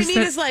 What I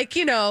mean is, like,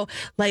 a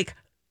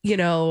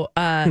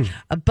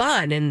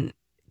bun and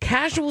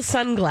casual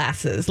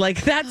sunglasses.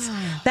 Like,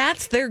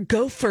 that's their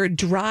go for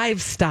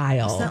drive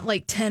style. It's not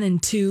like 10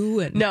 and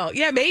 2. No,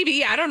 yeah,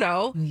 maybe. I don't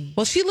know.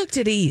 Well, she looked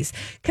at ease.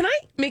 Can I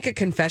make a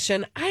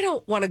confession? I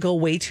don't want to go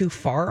way too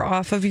far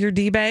off of your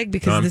D-bag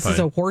because this is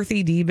a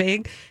worthy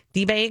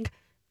D-bag.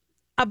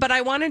 But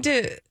I wanted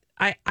to,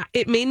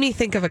 it made me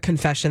think of a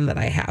confession that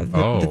I have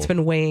that's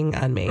been weighing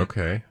on me.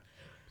 Okay.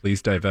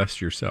 Please divest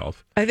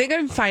yourself. I think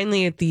I'm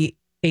finally at the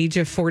age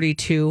of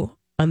 42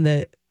 on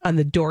the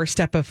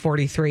doorstep of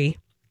 43.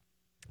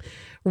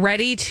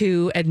 Ready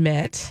to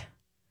admit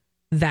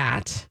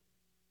that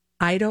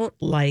I don't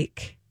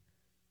like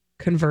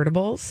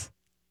convertibles,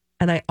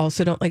 and I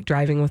also don't like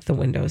driving with the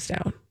windows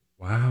down.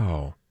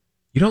 Wow.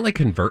 You don't like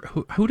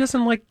who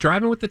doesn't like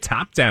driving with the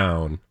top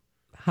down?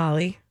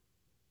 Holly.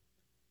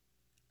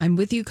 I'm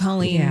with you,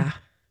 Colleen. Yeah.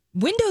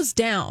 Windows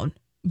down,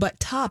 but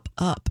top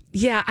up.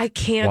 Yeah, I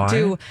can't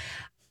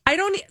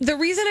the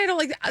reason I don't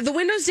like the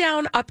windows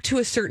down up to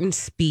a certain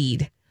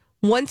speed.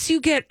 Once you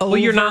get over... Well,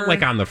 you're not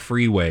like on the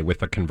freeway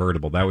with a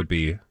convertible. That would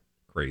be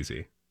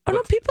crazy. Oh,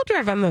 no, people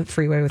drive on the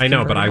freeway with I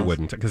know, but I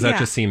wouldn't, because that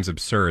just seems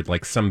absurd.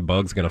 Like some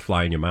bug's going to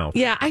fly in your mouth.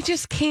 Yeah, I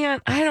just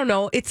can't. I don't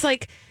know. It's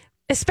like,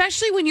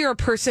 especially when you're a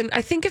person,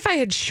 I think if I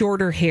had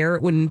shorter hair,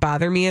 it wouldn't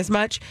bother me as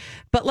much.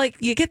 But like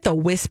you get the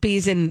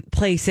wispies in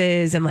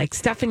places and like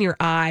stuff in your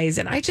eyes.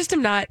 And I just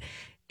am not,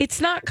 it's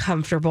not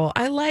comfortable.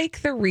 I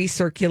like the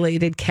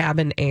recirculated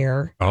cabin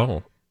air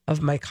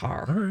of my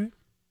car. All right.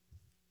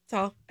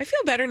 So I feel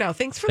better now.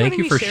 Thanks for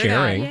letting me share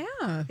that.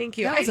 Yeah, thank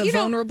you. That was a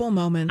vulnerable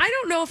moment. I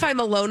don't know if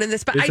I'm alone in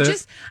this, but I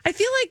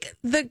feel like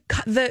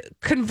the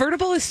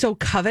convertible is so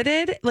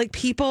coveted. Like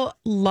people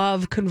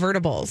love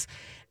convertibles,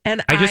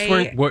 and I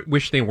just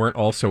wish they weren't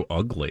all so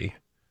ugly.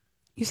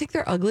 You think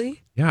they're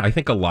ugly? Yeah, I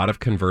think a lot of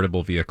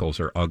convertible vehicles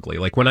are ugly.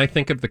 Like when I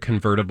think of the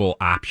convertible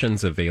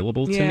options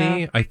available to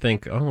me, I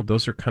think,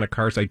 those are kind of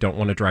cars I don't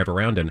want to drive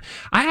around in.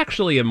 I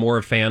actually am more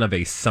a fan of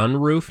a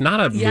sunroof,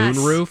 not a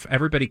moonroof.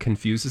 Everybody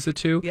confuses the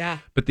two. Yeah.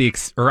 But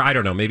or I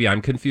don't know, maybe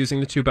I'm confusing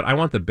the two, but I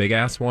want the big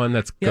ass one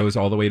that goes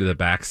all the way to the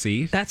back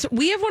seat.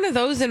 We have one of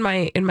those in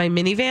my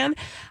minivan.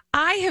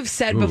 I have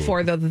said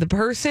before though, that the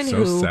person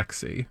so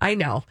sexy. I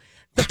know.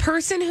 The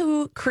person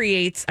who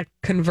creates a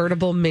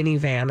convertible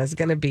minivan is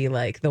going to be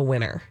like the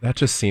winner. That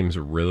just seems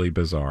really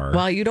bizarre.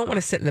 Well, you don't want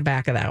to sit in the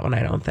back of that one,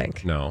 I don't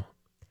think. No.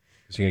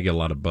 Because you're going to get a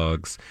lot of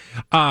bugs.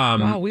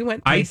 Wow, we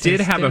went places, I did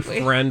have a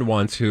friend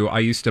once who I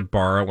used to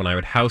borrow when I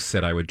would house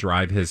sit. I would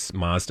drive his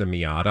Mazda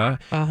Miata,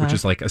 which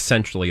is like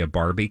essentially a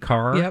Barbie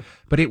car. Yep.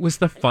 But it was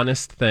the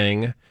funnest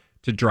thing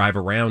to drive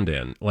around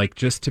in, like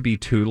just to be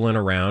tootling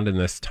around in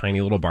this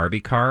tiny little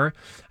Barbie car.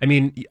 I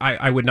mean,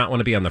 I would not want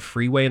to be on the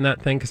freeway in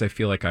that thing because I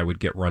feel like I would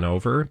get run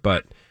over.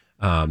 But,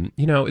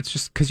 it's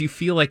just because you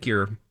feel like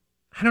you're,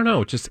 I don't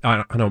know, just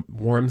on a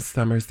warm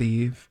summer's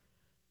eve.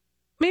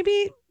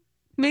 Maybe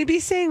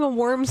saying a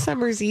warm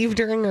summer's eve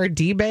during our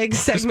D-bag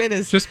segment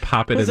is just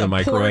pop it in the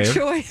microwave. Poor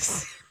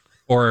choice.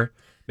 Or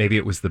maybe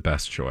it was the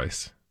best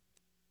choice.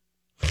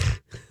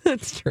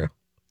 That's true.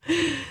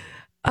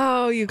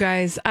 Oh, you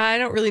guys, I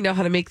don't really know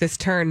how to make this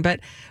turn, but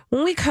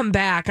when we come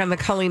back on the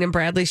Colleen and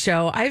Bradley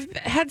show, I've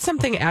had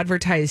something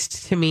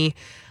advertised to me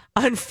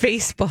on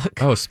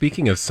Facebook. Oh,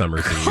 speaking of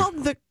summer's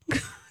eve.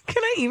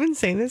 Can I even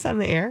say this on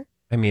the air?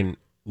 I mean,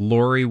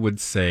 Lori would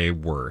say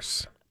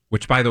worse.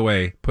 Which, by the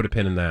way, put a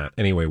pin in that.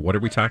 Anyway, what are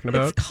we talking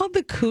about? It's called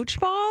the Cooch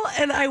Ball,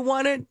 and I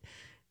want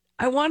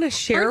to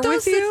share Aren't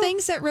with those you. the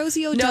things that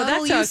Rosie O'Donnell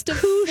No, that's used a to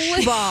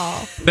Cooch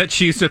Ball. That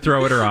she used to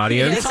throw at her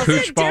audience.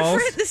 Cooch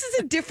balls. This is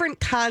a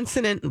different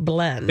consonant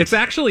blend. It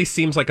actually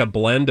seems like a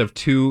blend of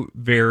two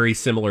very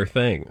similar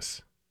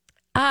things.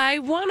 I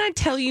want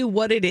to tell you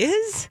what it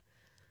is.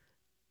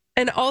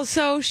 And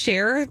also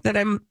share that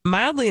I'm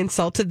mildly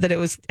insulted that it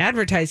was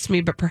advertised to me,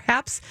 but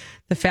perhaps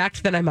the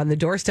fact that I'm on the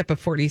doorstep of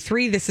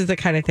 43, this is the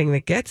kind of thing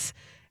that gets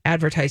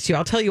advertised to you.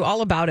 I'll tell you all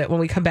about it when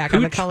we come back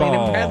on the Colleen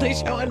and Bradley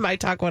Show on My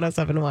Talk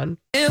 107.1.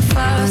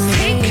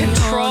 Take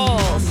control.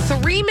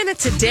 3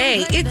 minutes a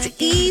day.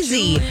 It's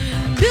easy.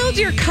 Build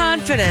your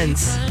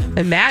confidence.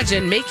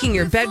 Imagine making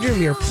your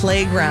bedroom your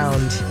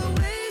playground.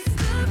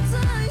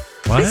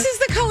 What? This is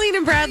the Colleen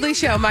and Bradley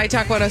Show, My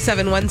Talk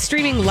 107.1,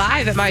 streaming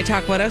live at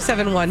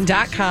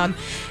MyTalk1071.com.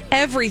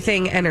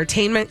 Everything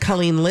entertainment.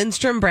 Colleen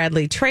Lindstrom,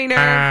 Bradley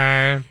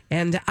Trainer.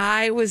 And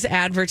I was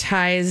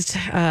advertised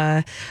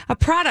a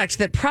product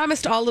that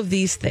promised all of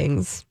these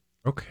things.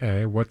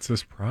 Okay, what's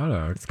this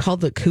product? It's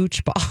called the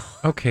Cooch Ball.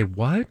 Okay,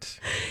 what?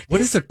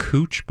 What is a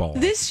Cooch Ball?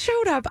 This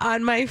showed up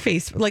on my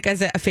face, like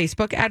as a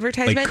Facebook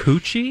advertisement. Like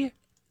coochie?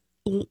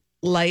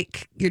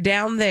 Like you're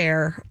down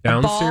there,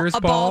 Downstairs a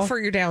ball for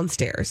your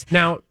downstairs.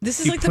 Now, this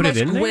is you like the put most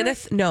it in there?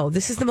 Gwyneth. No,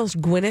 this is the most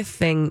Gwyneth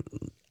thing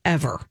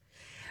ever.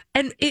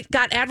 And it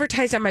got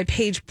advertised on my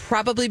page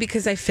probably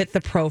because I fit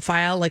the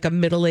profile, like a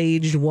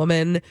middle-aged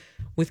woman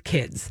with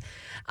kids.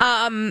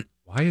 Why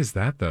is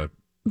that though?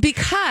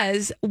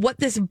 Because what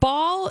this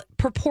ball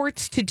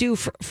purports to do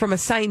from a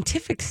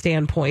scientific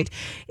standpoint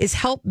is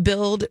help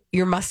build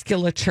your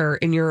musculature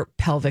in your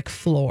pelvic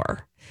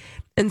floor.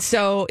 And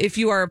so if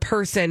you are a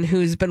person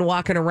who's been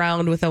walking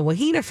around with a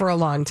wahina for a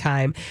long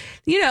time,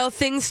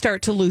 things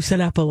start to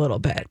loosen up a little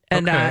bit.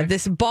 And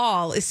this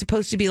ball is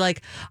supposed to be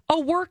like a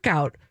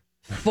workout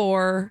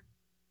for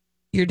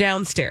your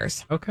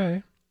downstairs.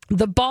 Okay.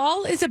 The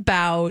ball is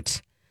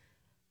about,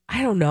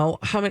 I don't know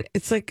how many,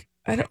 it's like,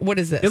 what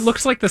is this? It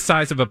looks like the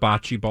size of a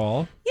bocce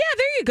ball. Yeah,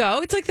 there you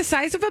go. It's like the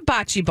size of a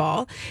bocce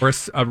ball. Or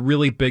a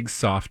really big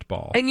soft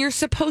ball. And you're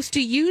supposed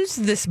to use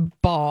this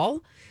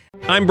ball.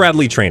 I'm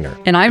Bradley Trainer.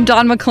 And I'm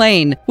Don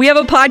McClain. We have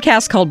a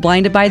podcast called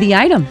Blinded by the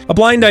Item. A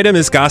blind item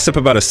is gossip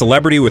about a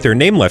celebrity with their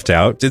name left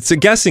out. It's a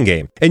guessing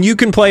game, and you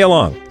can play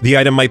along. The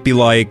item might be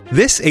like,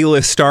 this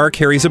A-list star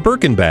carries a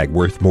Birkin bag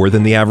worth more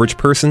than the average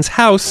person's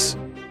house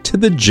to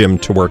the gym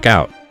to work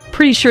out.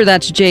 Pretty sure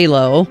that's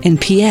J-Lo.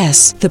 And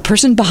P.S. the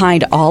person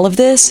behind all of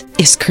this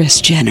is Kris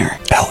Jenner,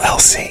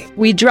 LLC.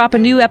 We drop a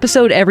new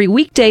episode every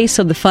weekday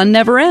so the fun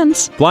never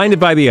ends. Blinded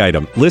by the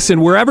Item.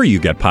 Listen wherever you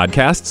get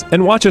podcasts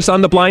and watch us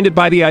on the Blinded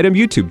by the Item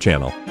YouTube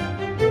channel.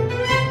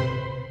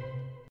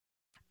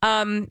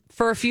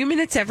 For a few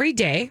minutes every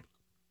day,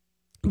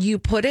 you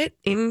put it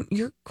in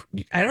your,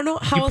 I don't know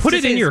how you else put to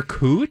it say in this. your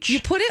cooch? You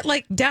put it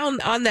like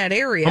down on that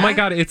area. Oh my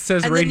God, it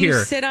says and right then here.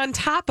 You sit on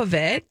top of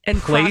it and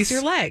Place cross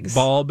your legs.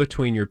 Ball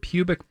between your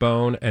pubic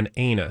bone and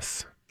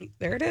anus.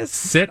 There it is.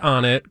 Sit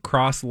on it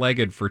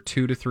cross-legged for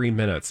 2 to 3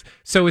 minutes.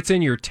 So it's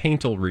in your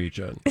taintal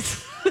region.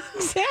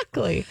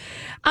 Exactly.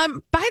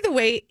 By the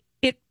way,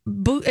 it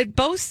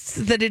boasts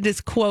that it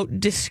is, quote,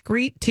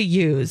 discreet to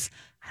use.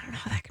 I don't know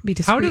how that can be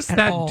discreet. How does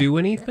that do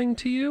anything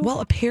to you?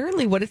 Well,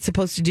 apparently what it's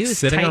supposed to do is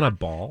sitting on a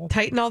ball?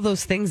 Tighten all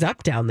those things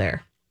up down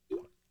there.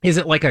 Is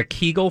it like a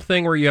Kegel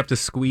thing where you have to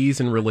squeeze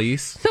and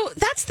release? So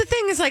that's the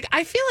thing is like,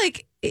 I feel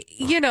like,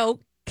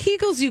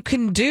 Kegels you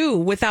can do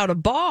without a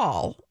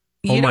ball.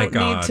 You don't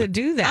need to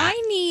do that. I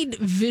need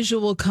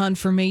visual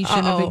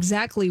confirmation of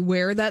exactly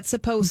where that's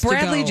supposed to go.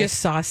 Bradley just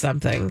saw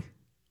something.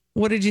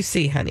 What did you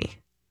see, honey?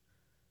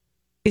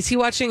 Is he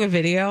watching a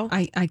video?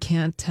 I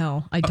can't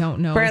tell. I don't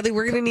know. Bradley,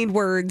 we're going to need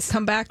words.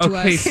 Come back to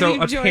us. Okay,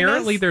 so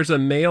apparently there's a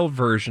male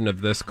version of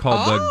this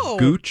called the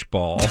Gooch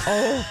Ball.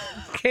 Oh,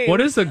 okay.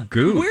 What is a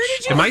gooch? Where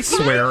did you Am I find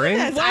swearing?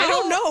 this? I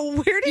don't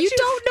know. Where did you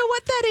don't know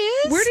what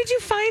that is? Where did you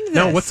find this?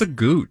 No, what's a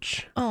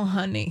gooch? Oh,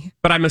 honey.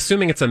 But I'm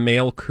assuming it's a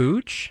male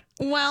cooch?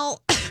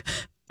 Well,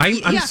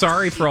 I'm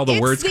sorry for all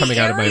the words coming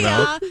out of my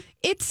mouth.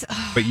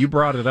 But you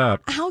brought it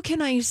up. How can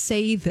I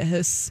say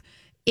this?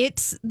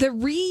 It's the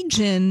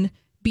region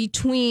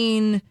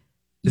between.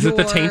 Is it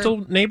the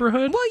Taintal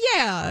neighborhood? Well,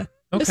 yeah.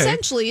 Okay.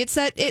 Essentially, it's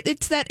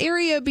that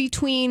area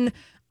between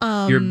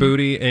your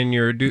booty and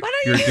your duty.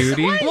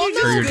 Well,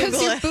 no,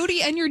 because your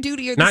booty and your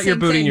duty are the not same your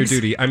booty and your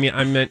things. duty.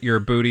 I meant your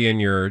booty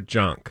and your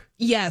junk.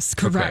 Yes,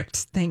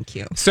 correct. Okay. Thank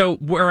you. So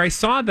where I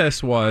saw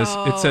this was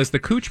it says the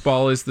Cooch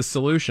Ball is the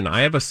solution.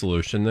 I have a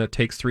solution that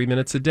takes 3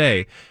 minutes a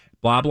day.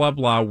 Blah blah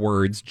blah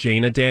words.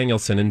 Jana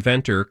Danielson,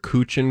 inventor,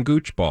 Cooch and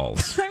Gooch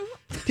balls.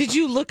 Did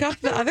you look up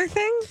the other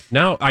thing?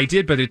 No, I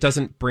did, but it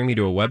doesn't bring me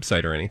to a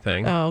website or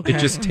anything. Oh, okay. It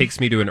just takes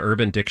me to an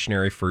Urban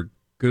Dictionary for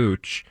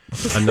gooch,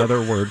 another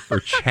word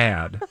for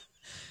Chad.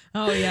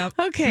 Oh, yeah.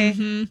 Okay.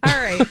 Mm-hmm.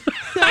 All right.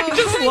 So, I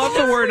just love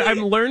the word. I'm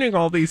learning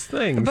all these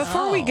things.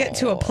 Before we get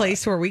to a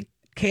place where we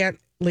can't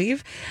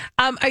leave.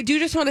 I do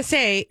just want to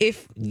say,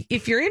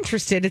 if you're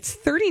interested, it's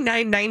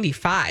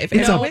 $39.95.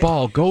 It's a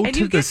ball. Go and to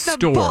you the get store.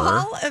 The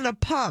ball and a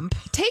pump.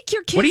 Take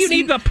your kids. What do you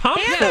need the pump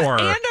for?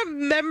 And a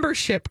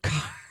membership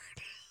card.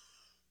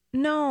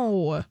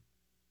 No.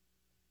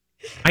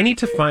 I need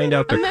to find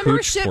out the a Cooch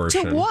membership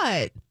portion. to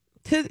what?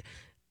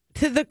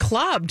 To the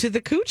club, to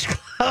the Cooch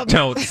Club.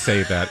 Don't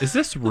say that. Is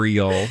this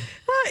real?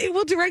 It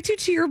will direct you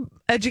to your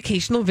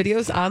educational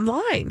videos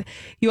online.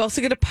 You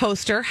also get a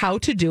poster, how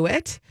to do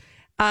it,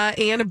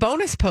 and a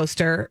bonus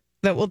poster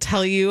that will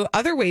tell you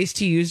other ways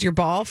to use your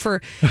ball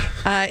for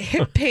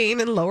hip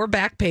pain and lower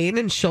back pain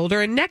and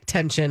shoulder and neck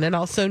tension and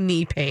also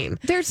knee pain.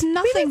 There's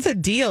nothing. It's a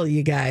deal,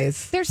 you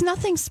guys. There's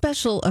nothing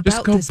special about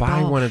Just go this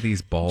buy ball. one of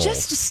these balls.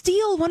 Just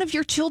steal one of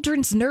your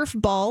children's Nerf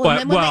ball, But, and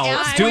then when well, they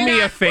ask, do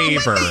me a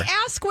favor. when they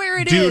ask where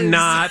it is, Do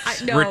not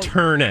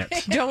return it.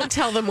 Don't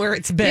tell them where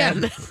it's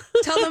been. Yeah.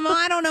 Tell them,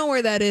 I don't know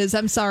where that is.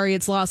 I'm sorry,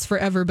 it's lost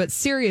forever. But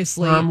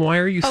seriously, Why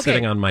are you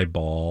sitting on my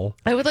ball?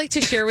 I would like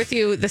to share with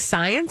you the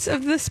science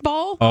of this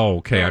ball. Oh,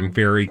 okay. I'm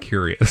very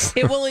curious.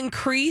 It will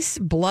increase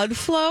blood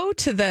flow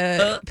to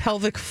the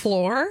pelvic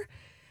floor.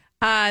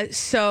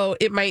 So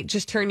it might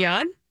just turn you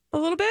on a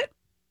little bit.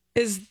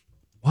 Is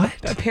what?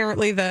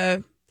 Apparently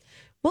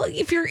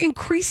if you're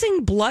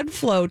increasing blood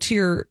flow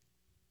to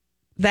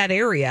that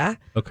area,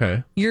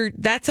 Okay.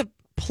 that's a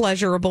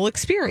pleasurable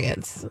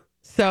experience.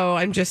 So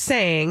I'm just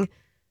saying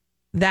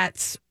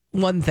that's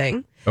one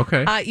thing.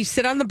 Okay. You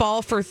sit on the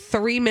ball for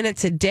 3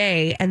 minutes a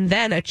day, and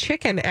then a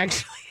chicken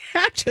actually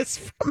hatches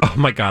from. Oh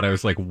my God. I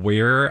was like,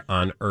 where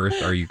on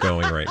earth are you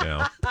going right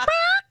now?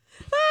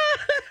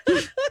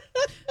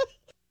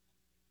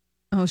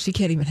 oh, she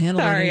can't even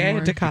handle it Sorry, I anymore.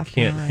 had to cough.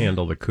 Can't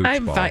handle the Cooch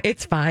I'm ball. fine.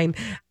 It's fine.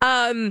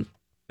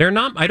 They're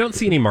not. I don't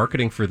see any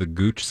marketing for the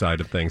Gooch side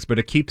of things, but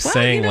it keeps Well,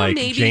 saying you know, like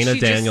maybe Jana she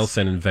just-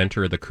 Danielson,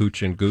 inventor of the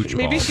Cooch and Gooch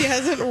Maybe ball. she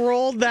hasn't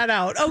rolled that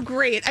out. Oh,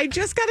 great. I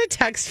just got a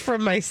text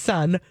from my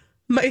son,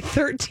 my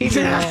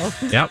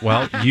 13-year-old. Yeah.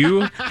 Well,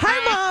 you.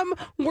 Hi, Mom.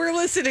 We're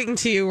listening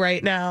to you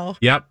right now.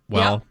 Yep.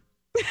 Well.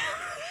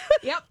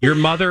 Yep. Your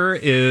mother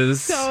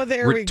is So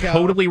there we go.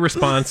 totally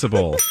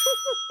responsible.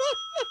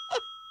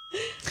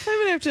 I'm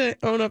going to have to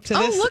own up to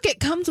this. Oh, look, it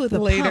comes with a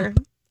later.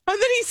 pump.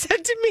 And then he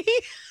said to me,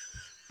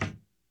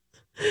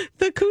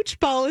 the Cooch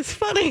ball is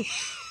funny.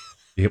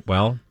 Yeah,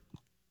 well,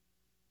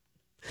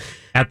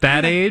 at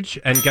that age,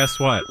 and guess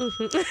what?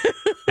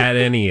 At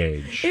any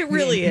age. It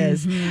really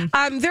is.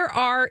 There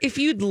are, if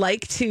you'd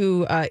like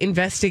to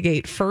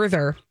investigate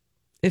further,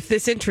 if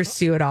this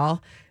interests you at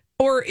all,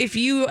 or if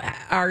you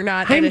are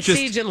not at a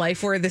stage in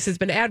life where this has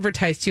been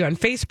advertised to you on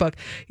Facebook,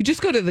 you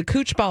just go to the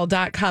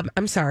Coochball.com.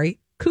 I'm sorry,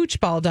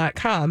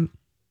 Coochball.com.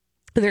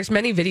 And there's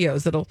many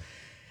videos that'll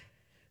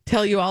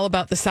tell you all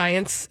about the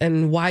science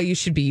and why you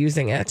should be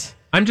using it.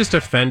 I'm just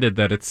offended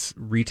that it's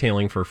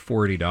retailing for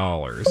 $40.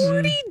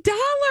 $40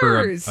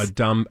 For a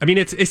dumb. I mean,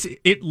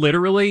 it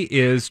literally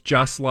is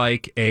just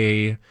like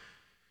a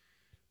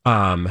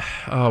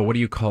what do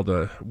you call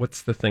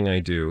what's the thing I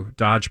do?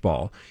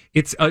 Dodgeball.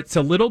 It's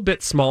a little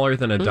bit smaller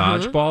than a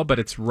dodgeball, but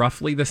it's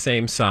roughly the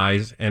same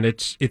size, and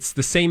it's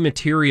the same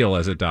material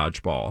as a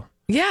dodgeball.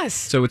 Yes.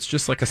 So it's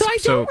just like a. So I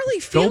don't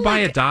really feel go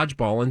buy like- a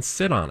dodgeball and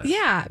sit on it.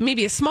 Yeah,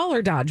 maybe a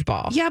smaller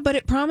dodgeball. Yeah, but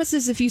it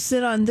promises if you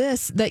sit on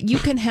this that you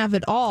can have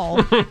it all.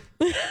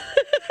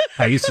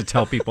 I used to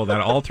tell people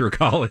that all through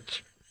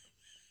college.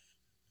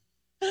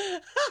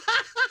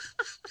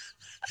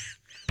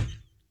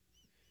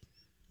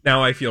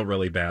 Now I feel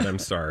really bad. I'm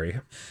sorry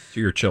to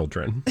your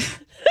children.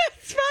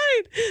 It's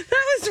fine.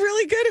 That was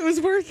really good. It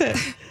was worth it.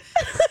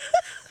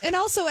 And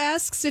also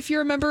asks if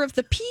you're a member of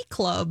the P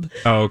Club.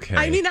 Okay.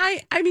 I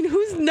mean,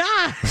 who's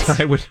not?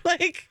 I would.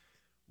 Like,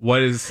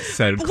 what is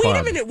said club? wait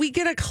a minute. We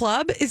get a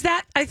club? Is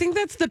that? I think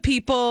that's the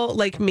people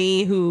like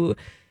me who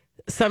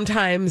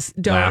sometimes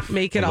don't Laugh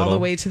make it a all the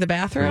little way to the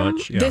bathroom.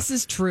 much, yeah. This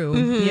is true.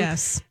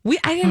 Yes.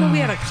 I didn't know we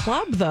had a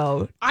club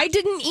though. I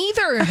didn't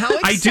either. How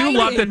I exciting. do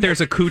love that there's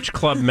a Cooch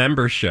Club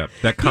membership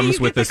that comes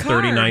you with get the this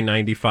card.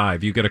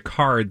 $39.95. You get a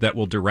card that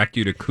will direct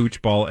you to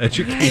Cooch Ball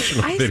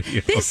educational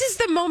videos. This is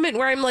the moment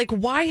where I'm like,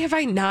 why have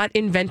I not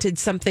invented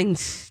something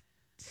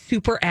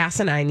super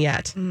asinine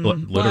yet?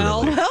 Literally.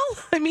 Well,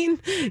 I mean,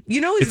 is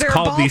It's there a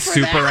called ball the for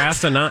Super that?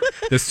 Asinine.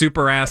 The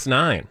Super Ass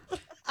 9.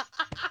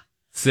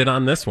 Sit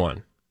on this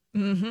one.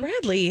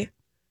 Bradley,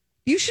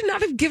 you should not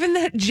have given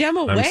that gem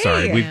away. I'm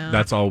sorry.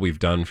 That's all we've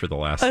done for the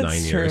last That's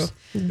 9 years.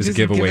 true. Is Just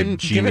give away giving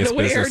genius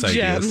away our business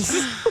ideas.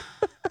 gems.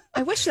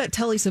 I wish that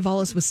Telly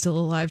Savalas was still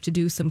alive to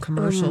do some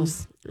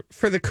commercials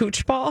For the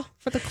Cooch Ball?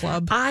 for the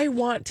club. I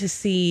want to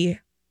see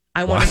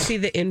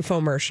the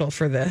infomercial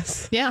for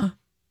this. Yeah.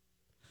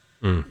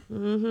 There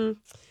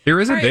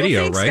is a All right,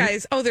 video, well, thanks, right?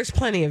 guys. Oh, there's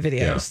plenty of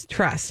videos.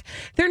 Trust.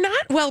 They're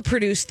not well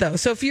produced, though.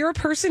 So if you're a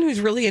person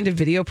who's really into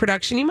video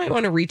production, you might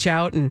want to reach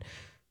out and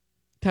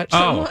touch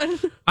someone.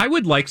 I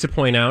would like to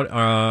point out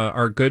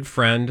our good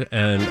friend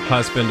and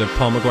husband of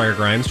Paul McGuire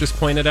Grimes just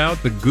pointed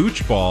out the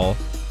Gooch Ball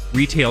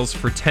retails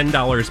for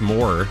 $10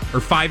 more or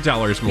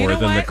 $5 more You know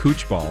than the what?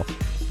 Cooch Ball.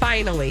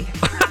 Finally.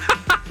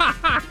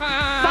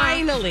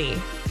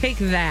 Finally. Take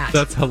that.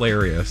 That's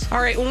hilarious.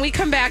 All right, when we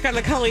come back on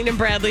the Colleen and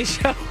Bradley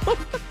show,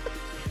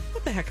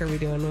 what the heck are we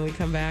doing when we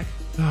come back?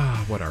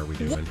 What are we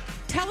doing?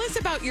 Tell us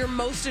about your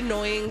most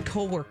annoying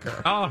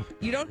coworker. Oh.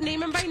 You don't name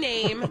them by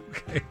name,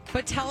 Okay.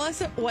 but tell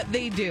us what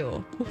they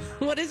do.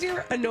 What does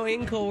your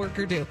annoying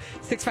coworker do?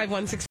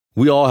 651-6.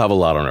 We all have a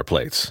lot on our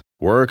plates.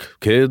 Work,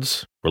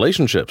 kids,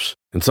 relationships.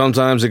 And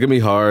sometimes it can be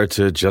hard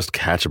to just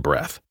catch a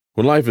breath.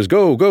 When life is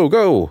go, go,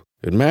 go,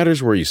 it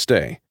matters where you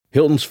stay.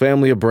 Hilton's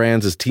family of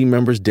brands has team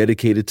members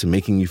dedicated to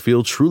making you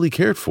feel truly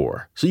cared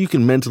for, so you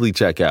can mentally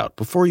check out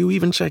before you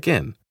even check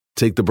in.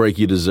 Take the break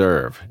you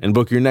deserve and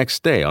book your next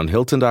stay on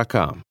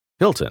Hilton.com.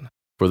 Hilton,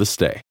 for the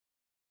stay.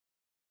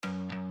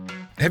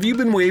 Have you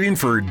been waiting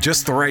for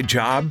just the right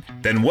job?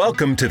 Then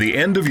welcome to the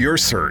end of your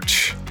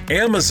search.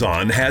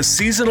 Amazon has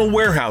seasonal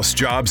warehouse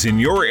jobs in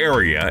your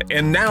area,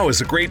 and now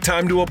is a great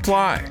time to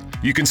apply.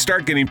 You can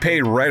start getting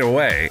paid right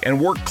away and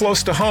work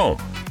close to home.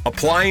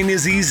 Applying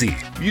is easy.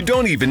 You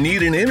don't even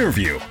need an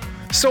interview.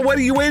 So what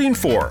are you waiting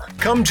for?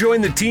 Come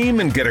join the team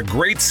and get a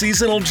great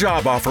seasonal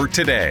job offer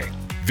today.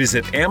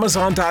 Visit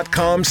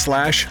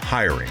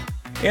Amazon.com/hiring.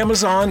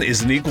 Amazon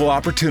is an equal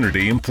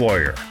opportunity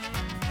employer.